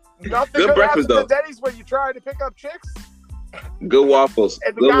Denny's. Nothing good breakfast happens at Denny's when you try to pick up chicks? Good waffles.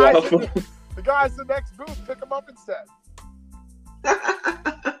 And Good waffles. the guys in the next booth pick them up instead.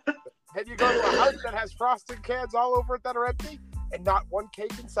 Then you go to a house that has frosted cans all over it that are empty, and not one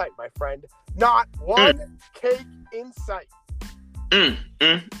cake in sight, my friend. Not one cake in sight.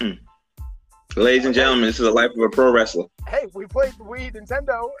 Ladies and gentlemen, this is the life of a pro wrestler. Hey, we played the Wii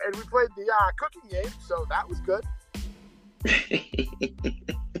Nintendo, and we played the cooking game, so that was good.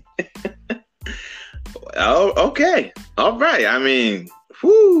 Oh, okay. All right. I mean,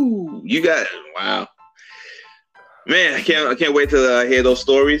 whoo, you got wow. Man, I can't wait to hear those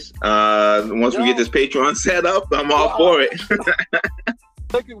stories. Once we get this Patreon set up, I'm all for it. I'm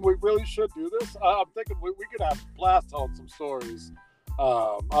thinking we really should do this. I'm thinking we could have a blast telling some stories.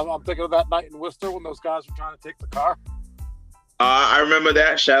 I'm thinking of that night in Worcester when those guys were trying to take the car. I remember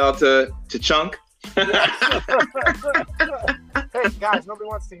that. Shout out to Chunk. Hey guys, nobody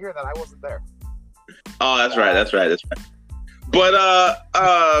wants to hear that. I wasn't there. Oh, that's right. But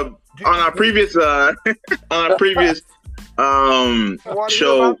on our previous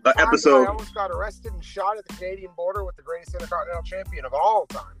show episode, I almost got arrested and shot at the Canadian border with the greatest Intercontinental Champion of all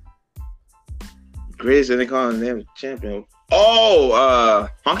time. Greatest Intercontinental Champion. Oh,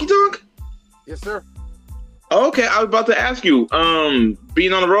 Honky Tonk? Yes, sir. Okay, I was about to ask you.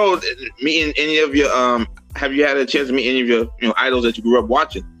 Being on the road, meeting any of your have you had a chance to meet any of your idols that you grew up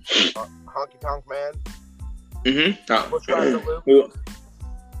watching? Honky Tonk Man. Mm-hmm. Bushwhacker Luke.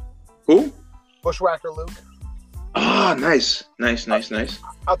 Who? Bushwhacker Luke. Ah, nice.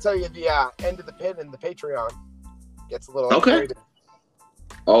 I'll tell you the end of the pin in the Patreon gets a little okay. upgraded.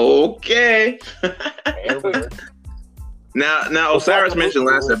 Okay. And weird. Now Osiris mentioned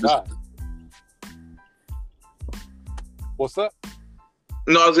last episode. What's that?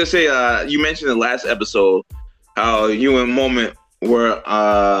 No, I was gonna say you mentioned in the last episode how you and Moment were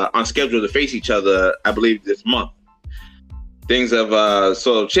on schedule to face each other. I believe this month. Things have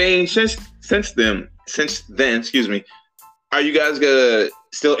sort of changed since then. Excuse me. Are you guys gonna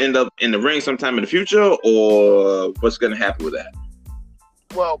still end up in the ring sometime in the future, or what's gonna happen with that?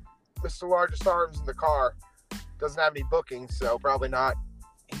 Well, Mr. Largest Arms in the car doesn't have any bookings, so probably not.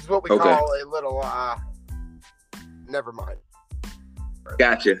 He's what we call a little never mind.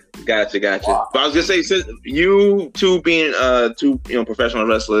 Gotcha. Wow. But I was gonna say, since you two being two professional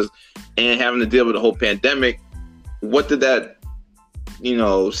wrestlers and having to deal with the whole pandemic, what did that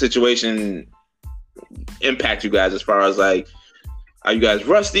situation impact you guys as far as like, are you guys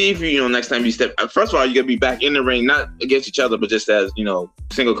rusty? If next time you step, first of all, you're gonna be back in the ring, not against each other, but just as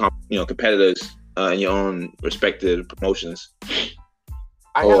single competitors in your own respective promotions.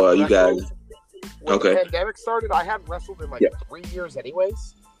 Or you guys? When the pandemic started, I hadn't wrestled in 3 years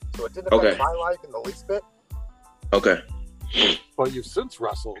anyways, so it didn't affect my life in the least bit. Okay. But you've since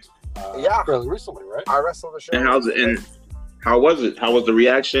wrestled fairly recently, right? I wrestled the show. And how was it? How was the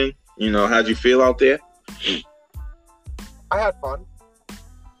reaction? How'd you feel out there? I had fun.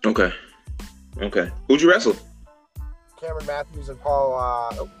 Okay. Who'd you wrestle? Cameron Matthews and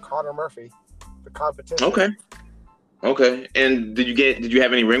Connor Murphy. The competition. Okay. And did you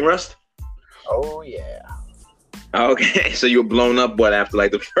have any ring rust? Oh yeah. Okay, so you were blown up after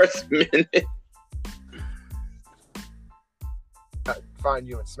the first minute? I'd find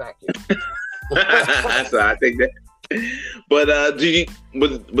you and smack you. So I think that. But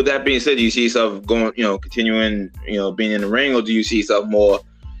with that being said, do you see yourself going, continuing, being in the ring, or do you see yourself more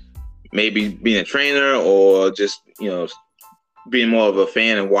maybe being a trainer, or just, being more of a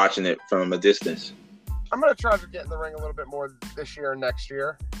fan and watching it from a distance? I'm going to try to get in the ring a little bit more this year and next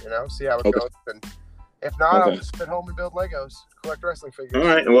year, see how it goes. And if not, I'll just sit home and build Legos, collect wrestling figures. All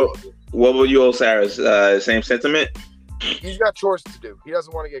right. Well, what will you, Osiris? Same sentiment? He's got chores to do. He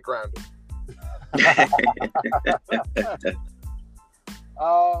doesn't want to get grounded.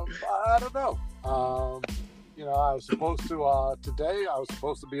 I don't know. I was supposed to today. I was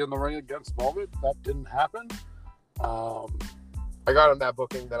supposed to be in the ring against Moment. That didn't happen. I got on that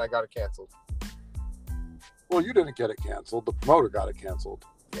booking, then I got it canceled. Well, you didn't get it canceled. The promoter got it canceled.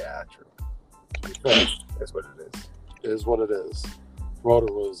 Yeah, true. That's what it is. It is what it is. The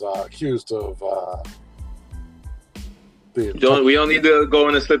promoter was accused of being. We don't need to go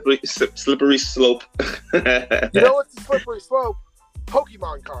on a slippery slope. You know what's a slippery slope?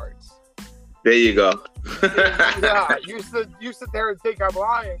 Pokemon cards. There you go. Yeah, you sit there and think I'm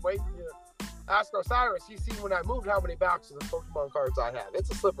lying. Wait, ask Osiris. He's seen when I moved how many boxes of Pokemon cards I have. It's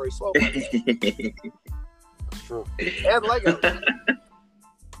a slippery slope. That's true. And Legos.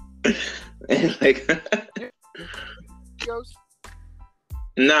 Legos.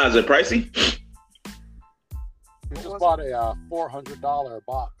 Nah, is it pricey? We just bought a $400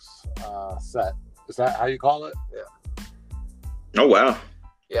 box set. Is that how you call it? Yeah. Oh wow.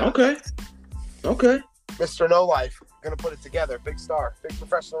 Yeah. Okay. Mr. No Life, gonna put it together. Big star, big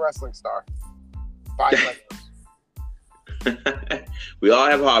professional wrestling star. 5 Legos. We all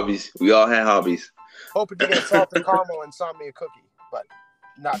have hobbies. We all have hobbies. Hoping to get salted caramel insomnia cookie, but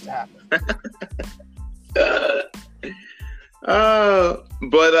not to happen.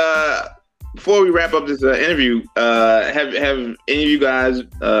 Before we wrap up this interview, have any of you guys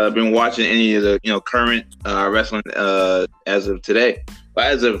been watching any of the current wrestling as of today, or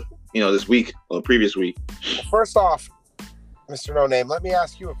as of this week or previous week? Well, first off, Mr. No Name, let me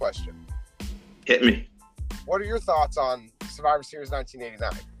ask you a question. Hit me. What are your thoughts on Survivor Series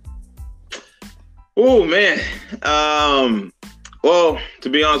 1989? Oh man. Well, to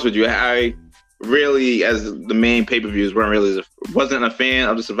be honest with you, I really, as the main pay-per-views, wasn't a fan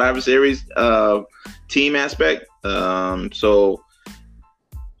of the Survivor Series team aspect. So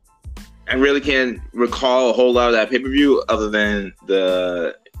I really can't recall a whole lot of that pay-per-view other than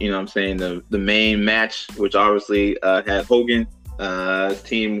the the main match, which obviously had Hogan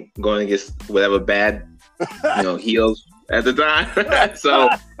team going against whatever bad heels at the time. So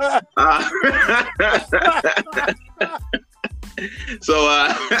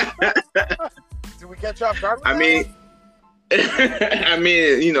did we catch off guard? I'm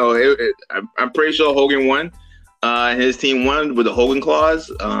pretty sure Hogan won. His team won with the Hogan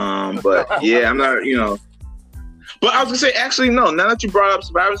clause. But yeah, I'm not, But I was gonna say, actually, no. Now that you brought up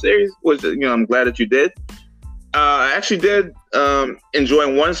Survivor Series, which I'm glad that you did. I actually did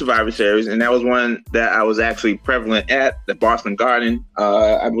enjoy one Survivor Series, and that was one that I was actually prevalent at the Boston Garden.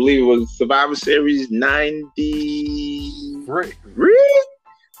 I believe it was Survivor Series 93,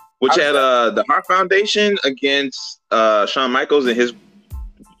 which had the Hart Foundation against Shawn Michaels and his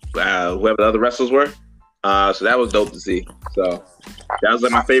whoever the other wrestlers were. So that was dope to see. So that was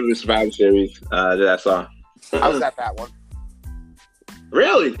like my favorite Survivor Series that I saw. I was at that one.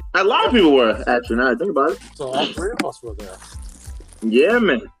 Really? A lot of people were, actually, now I think about it. So all three of us were there. Yeah,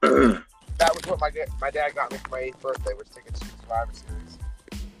 man. That was what my dad got me for my 8th birthday, was tickets to Survivor Series.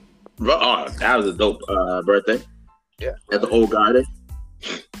 Oh, that was a dope birthday. Yeah. At the old garden.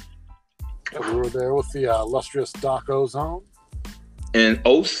 We were there with the illustrious Doc Ozone. And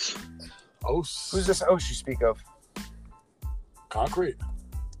Ose. Who's this Ose you speak of? Concrete.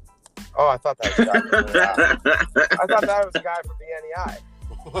 Oh, I thought that was the guy from the NEI.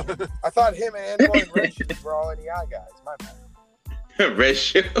 I thought him and Antoine and Red Shoes were all NEI guys. My bad. Red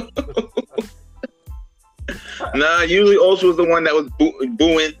Shoe. Nah, usually Ose was the one that was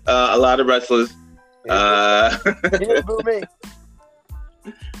booing a lot of wrestlers. He didn't boo me.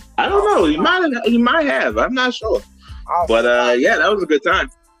 I don't know. He might have. I'm not sure. But yeah, that was a good time.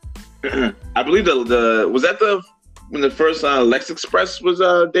 I believe was that when the first Lex Express was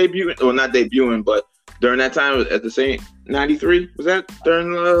debuting, or not debuting, but during that time at the same 93, was that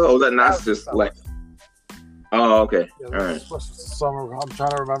during or was that Gnostic's Lex? Oh, okay. Yeah, all right. This was the summer. I'm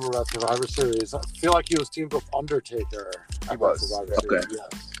trying to remember that Survivor Series. I feel like he was teamed with Undertaker. He was. Survivor Okay. Series, yes.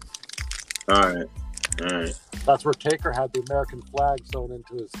 All right. That's where Taker had the American flag sewn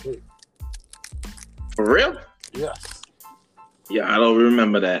into his cape. For real? Yes. Yeah, I don't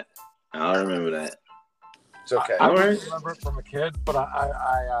remember that. It's okay. I don't remember it from a kid, but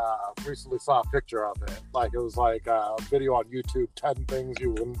I recently saw a picture of it. Like, it was like a video on YouTube, 10 things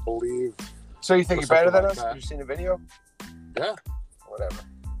you wouldn't believe. So you think you're better than us? that. Have you seen the video? Yeah. Whatever.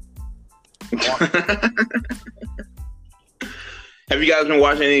 Have you guys been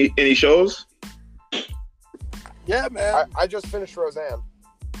watching any shows? Yeah, man. I just finished Roseanne.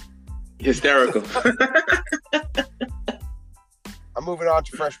 Hysterical. I'm moving on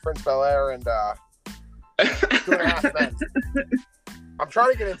to Fresh Prince Bel-Air and 2.5 Men. I'm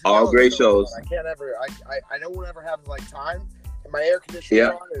trying to get into all great shows. I can't ever. I don't ever have like time, and my air conditioner's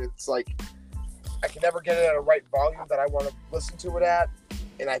on, and it's like I can never get it at a right volume that I want to listen to it at,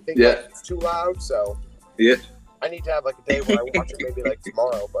 and I think like, it's too loud. So I need to have like a day where I watch it, maybe like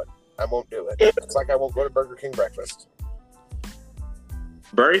tomorrow, but I won't do it. It's like I won't go to Burger King breakfast.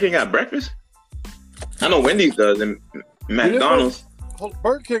 Burger King got breakfast? I know Wendy's does, and McDonald's.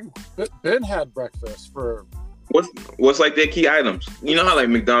 Burger King, Ben had breakfast for. What's like their key items? You know how like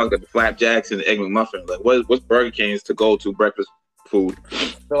McDonald's got the flapjacks and the egg McMuffin. Like what's Burger King's to go to breakfast food?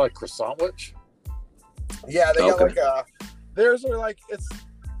 They're like croissant-wich. Yeah, they got like theirs are like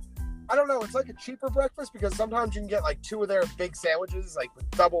I don't know, it's like a cheaper breakfast because sometimes you can get like 2 of their big sandwiches like with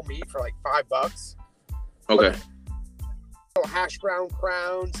double meat for like $5. Okay. But, hash brown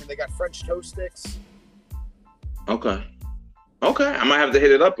crowns and they got French toast sticks. Okay. I might have to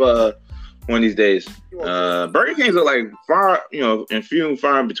hit it up one one of these days. You won't Burger Kings are like far, and few and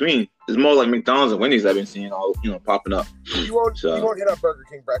far in between. It's more like McDonald's and Wendy's I've been seeing all, popping up. you won't hit up Burger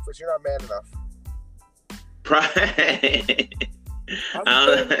King breakfast. You're not man enough.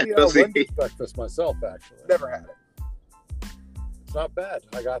 I'm Wendy's breakfast myself, actually. Never had it. It's not bad.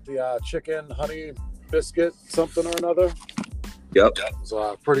 I got the chicken honey biscuit, something or another. Yep. It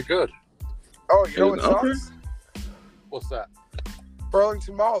was pretty good. Oh, you know what Okay. sucks? What's that?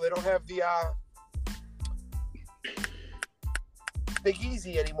 Burlington Mall. They don't have the Big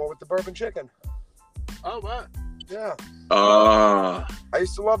Easy anymore with the bourbon chicken. Oh, man. Yeah. Uh, I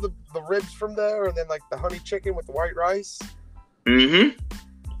used to love the ribs from there, and then like the honey chicken with the white rice. the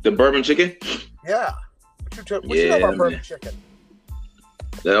bourbon chicken. Yeah. What you know about bourbon chicken?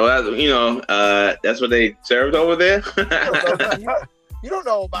 That's what they served over there. You don't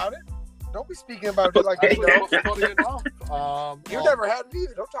know about it. Don't be speaking about it like you know. Funny enough, You never had it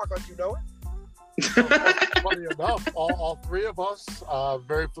either. Don't talk like you know it. funny enough, all three of us are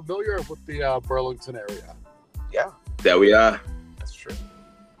very familiar with the Burlington area. Yeah, There we are. that's true.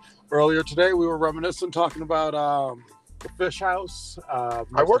 Earlier today, we were reminiscing, talking about the Fish House. I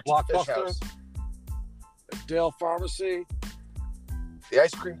worked at the Fish Blockbuster, House. Dale Pharmacy. The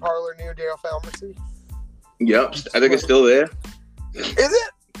ice cream parlor near Dale Pharmacy. Yep, I think it's still there. Is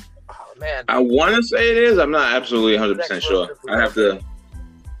it? Oh man. I want to say it is. I'm not absolutely 100% sure. I have to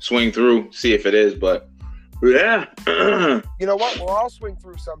swing through, see if it is, but yeah. You know what? We'll all swing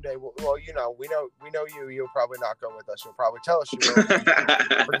through someday. Well, we know you. You'll probably not go with us. You'll probably tell us you will.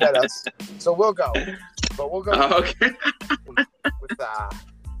 Forget us. So we'll go. But we'll go Okay. with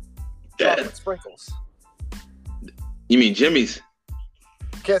chocolate sprinkles. You mean Jimmy's?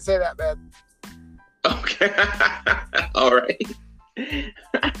 Can't say that, man. Okay. All right.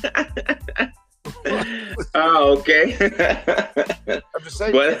 Oh, okay. I'm just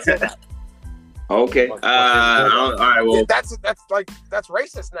saying. But- You can't say that. Okay. All right. Well, That's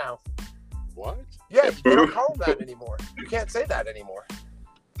racist now. What? Yeah, they don't call them that anymore. You can't say that anymore.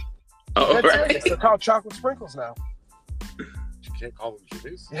 all That's right. racist. They're called chocolate sprinkles now. You can't call them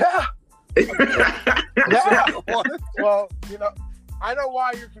Jimmy's? Yeah. Yeah. What? Well, I know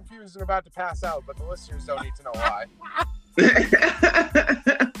why you're confused and about to pass out, but the listeners don't need to know why.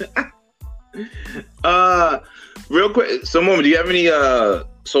 Real quick, so Momo, do you have any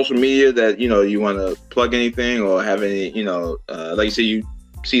social media that you want to plug anything, or have any like you said, you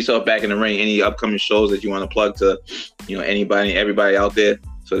see yourself back in the ring, any upcoming shows that you want to plug to everybody out there,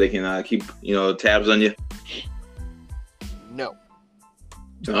 so they can keep tabs on you? No.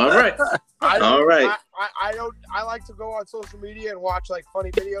 All right. All right. I don't. I like to go on social media and watch like funny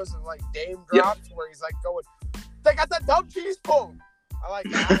videos and like Dame drops where he's like going, "They got that dumb cheese pull." I like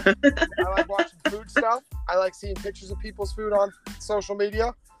that. I like watching food stuff. I like seeing pictures of people's food on social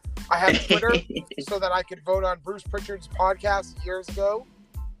media. I have Twitter so that I could vote on Bruce Pritchard's podcast years ago.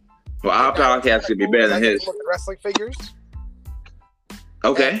 Well, our podcast could be better than his. Look at wrestling figures.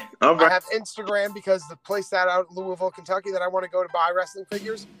 Okay. All I right. have Instagram because the place that out in Louisville, Kentucky, that I want to go to buy wrestling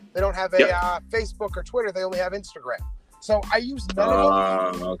figures, they don't have a Facebook or Twitter. They only have Instagram. So I use none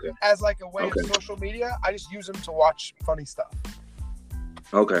of them Okay. as like a way of social media. I just use them to watch funny stuff.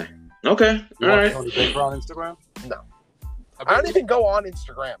 Okay. Okay. You All like right. Tony Baker on Instagram? No. I I don't even go on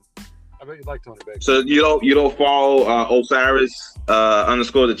Instagram. bet you like Tony Baker. So you don't follow Osiris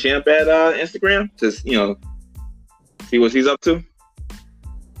 _ the champ at Instagram to see what he's up to?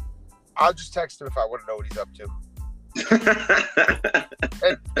 I'll just text him if I want to know what he's up to.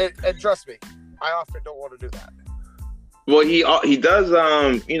 And trust me, I often don't want to do that. Well, he does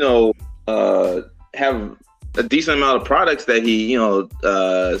have a decent amount of products that he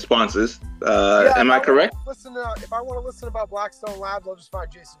sponsors. Am I correct? If I want to listen about Blackstone Labs, I'll just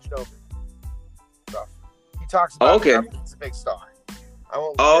find Jason Ginobili stuff. He talks about it. He's a big star. I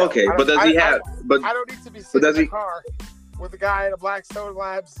won't. Okay. But does he have? But I don't need to be sitting in the car with a guy in a Blackstone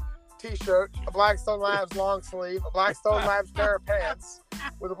Labs t-shirt, a Blackstone Labs long sleeve, a Blackstone Labs pair of pants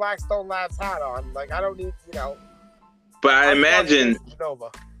with a Blackstone Labs hat on. Like, I don't need, But I imagine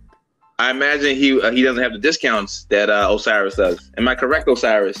he doesn't have the discounts that Osiris does. Am I correct,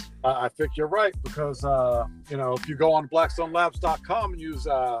 Osiris? I think you're right, because if you go on blackstonelabs.com and use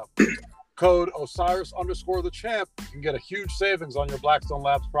code Osiris _ the champ, you can get a huge savings on your Blackstone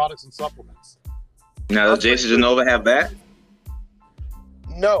Labs products and supplements. Now, does Jason Genova have that?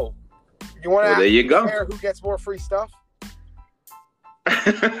 No. You want to there you go. Who gets more free stuff?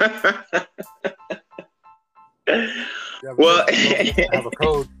 Well, have a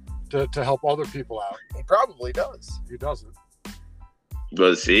code to help other people out. He probably does. He doesn't.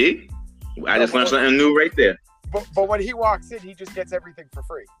 But see, I just learned something new right there. But when he walks in, he just gets everything for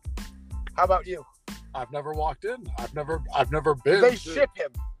free. How about you? I've never walked in. I've never been. They ship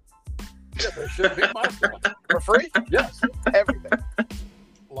him. Yeah, they ship me my stuff. For free? Yes. Everything.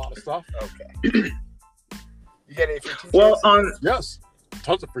 A lot of stuff. Okay. You get any free t-shirts? Well, Yes.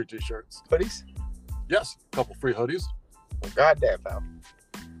 Tons of free t-shirts. Hoodies? Yes. A couple free hoodies. Well, goddamn, pal.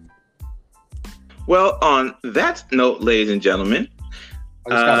 well, on that note, ladies and gentlemen,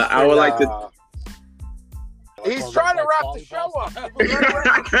 I would like to. He's trying to wrap the show up.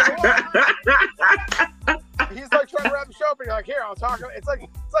 He's like trying to wrap the show up, and you're like, here, I'll talk. It's like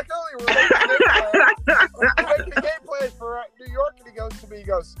earlier we're making a game plan for New York, and he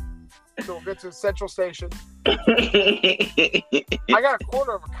goes, so we'll get to Central Station. I got a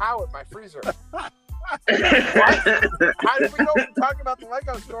quarter of a cow in my freezer. What? How did we go from talking about the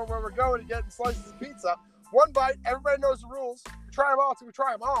Lego store where we're going and getting slices of pizza? One bite, everybody knows the rules. We try them all till we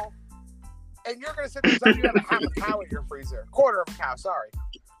try them all. And you're going to sit there and tell me you have a half a cow in your freezer. Quarter of a cow, sorry.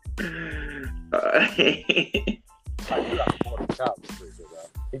 I do have a quarter cow in the freezer, though.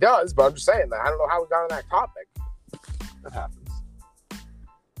 He does, but I'm just saying that. I don't know how we got on that topic. That happens.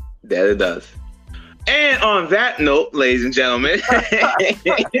 That it does. And on that note, ladies and gentlemen,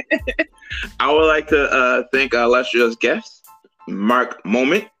 I would like to thank our illustrious guest, Mark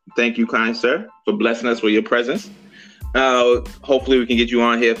Moment. Thank you, kind sir, for blessing us with your presence. Hopefully we can get you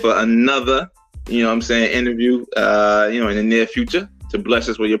on here for another, interview, in the near future to bless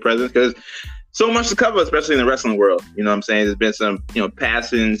us with your presence, because so much to cover, especially in the wrestling world. There's been some,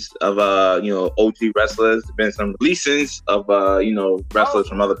 passings of, OG wrestlers. There's been some releasings of, wrestlers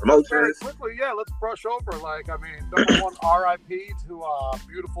from other promotions. Very quickly, yeah, let's brush over. Number one, RIP to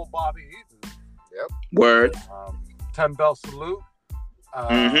beautiful Bobby Eaton. Yep. Word. 10 bell salute.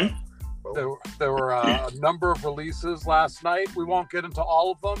 There were a number of releases last night. We won't get into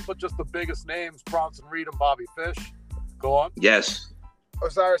all of them, but just the biggest names: Bronson Reed and Bobby Fish. Go on. Yes.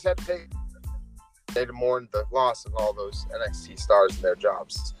 Osiris had to take day to mourn the loss of all those NXT stars and their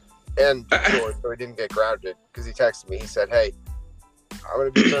jobs, and so he didn't get grounded, because he texted me. He said, "Hey, I'm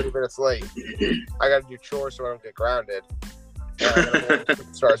going to be 30 minutes late. I got to do chores so I don't get grounded. And I got to mourn the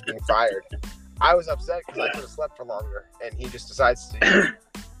superstars being fired." I was upset because I could have slept for longer, and he just decides to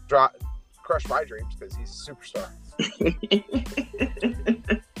crush my dreams because he's a superstar.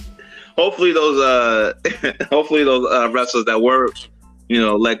 Hopefully those wrestlers that were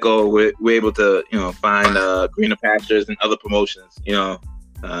let go, we're able to find greener pastures and other promotions going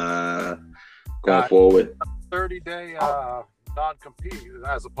forward. 30-day non-compete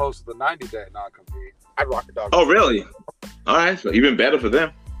as opposed to the 90-day non-compete. I'd rock a dog. Oh really? All right, so even better for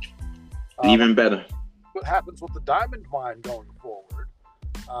them. Even better. What happens with the Diamond Mine going forward?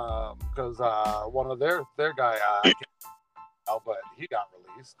 Because one of their guy, I can't tell, but he got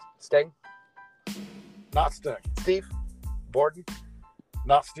released. Sting? Not Sting. Steve? Borden?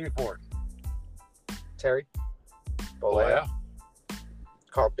 Not Steve Borden. Terry? Bollea?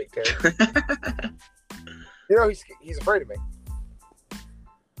 Call him Big Terry. He's afraid of me.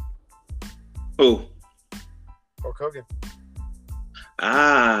 Who? Hulk Hogan.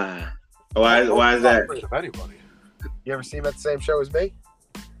 Ah. Why is that? Afraid of anybody. You ever see him at the same show as me?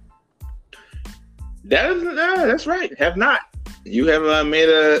 That's right. Have not. You have made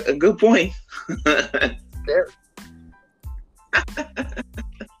a good point. Scared.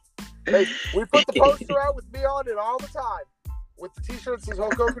 Hey, we put the poster out with me on it all the time. With the t-shirt that says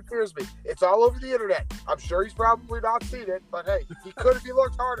Hulk Hogan fears me. It's all over the internet. I'm sure he's probably not seen it, but hey, he could if he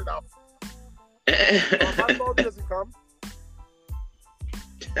looked hard enough. Well, my phone doesn't come.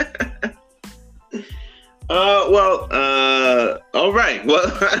 All right. Well,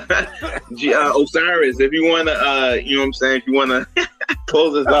 Osiris, if you want to, if you want to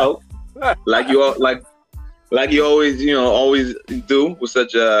close us out, like you always do with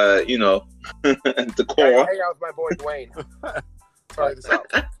such decor. Hang out with my boy Dwayne. Try this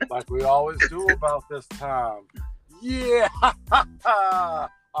out. Like we always do about this time. Yeah.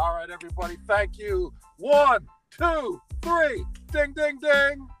 All right, everybody. Thank you. 1, 2, 3. Ding, ding,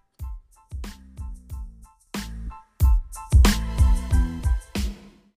 ding.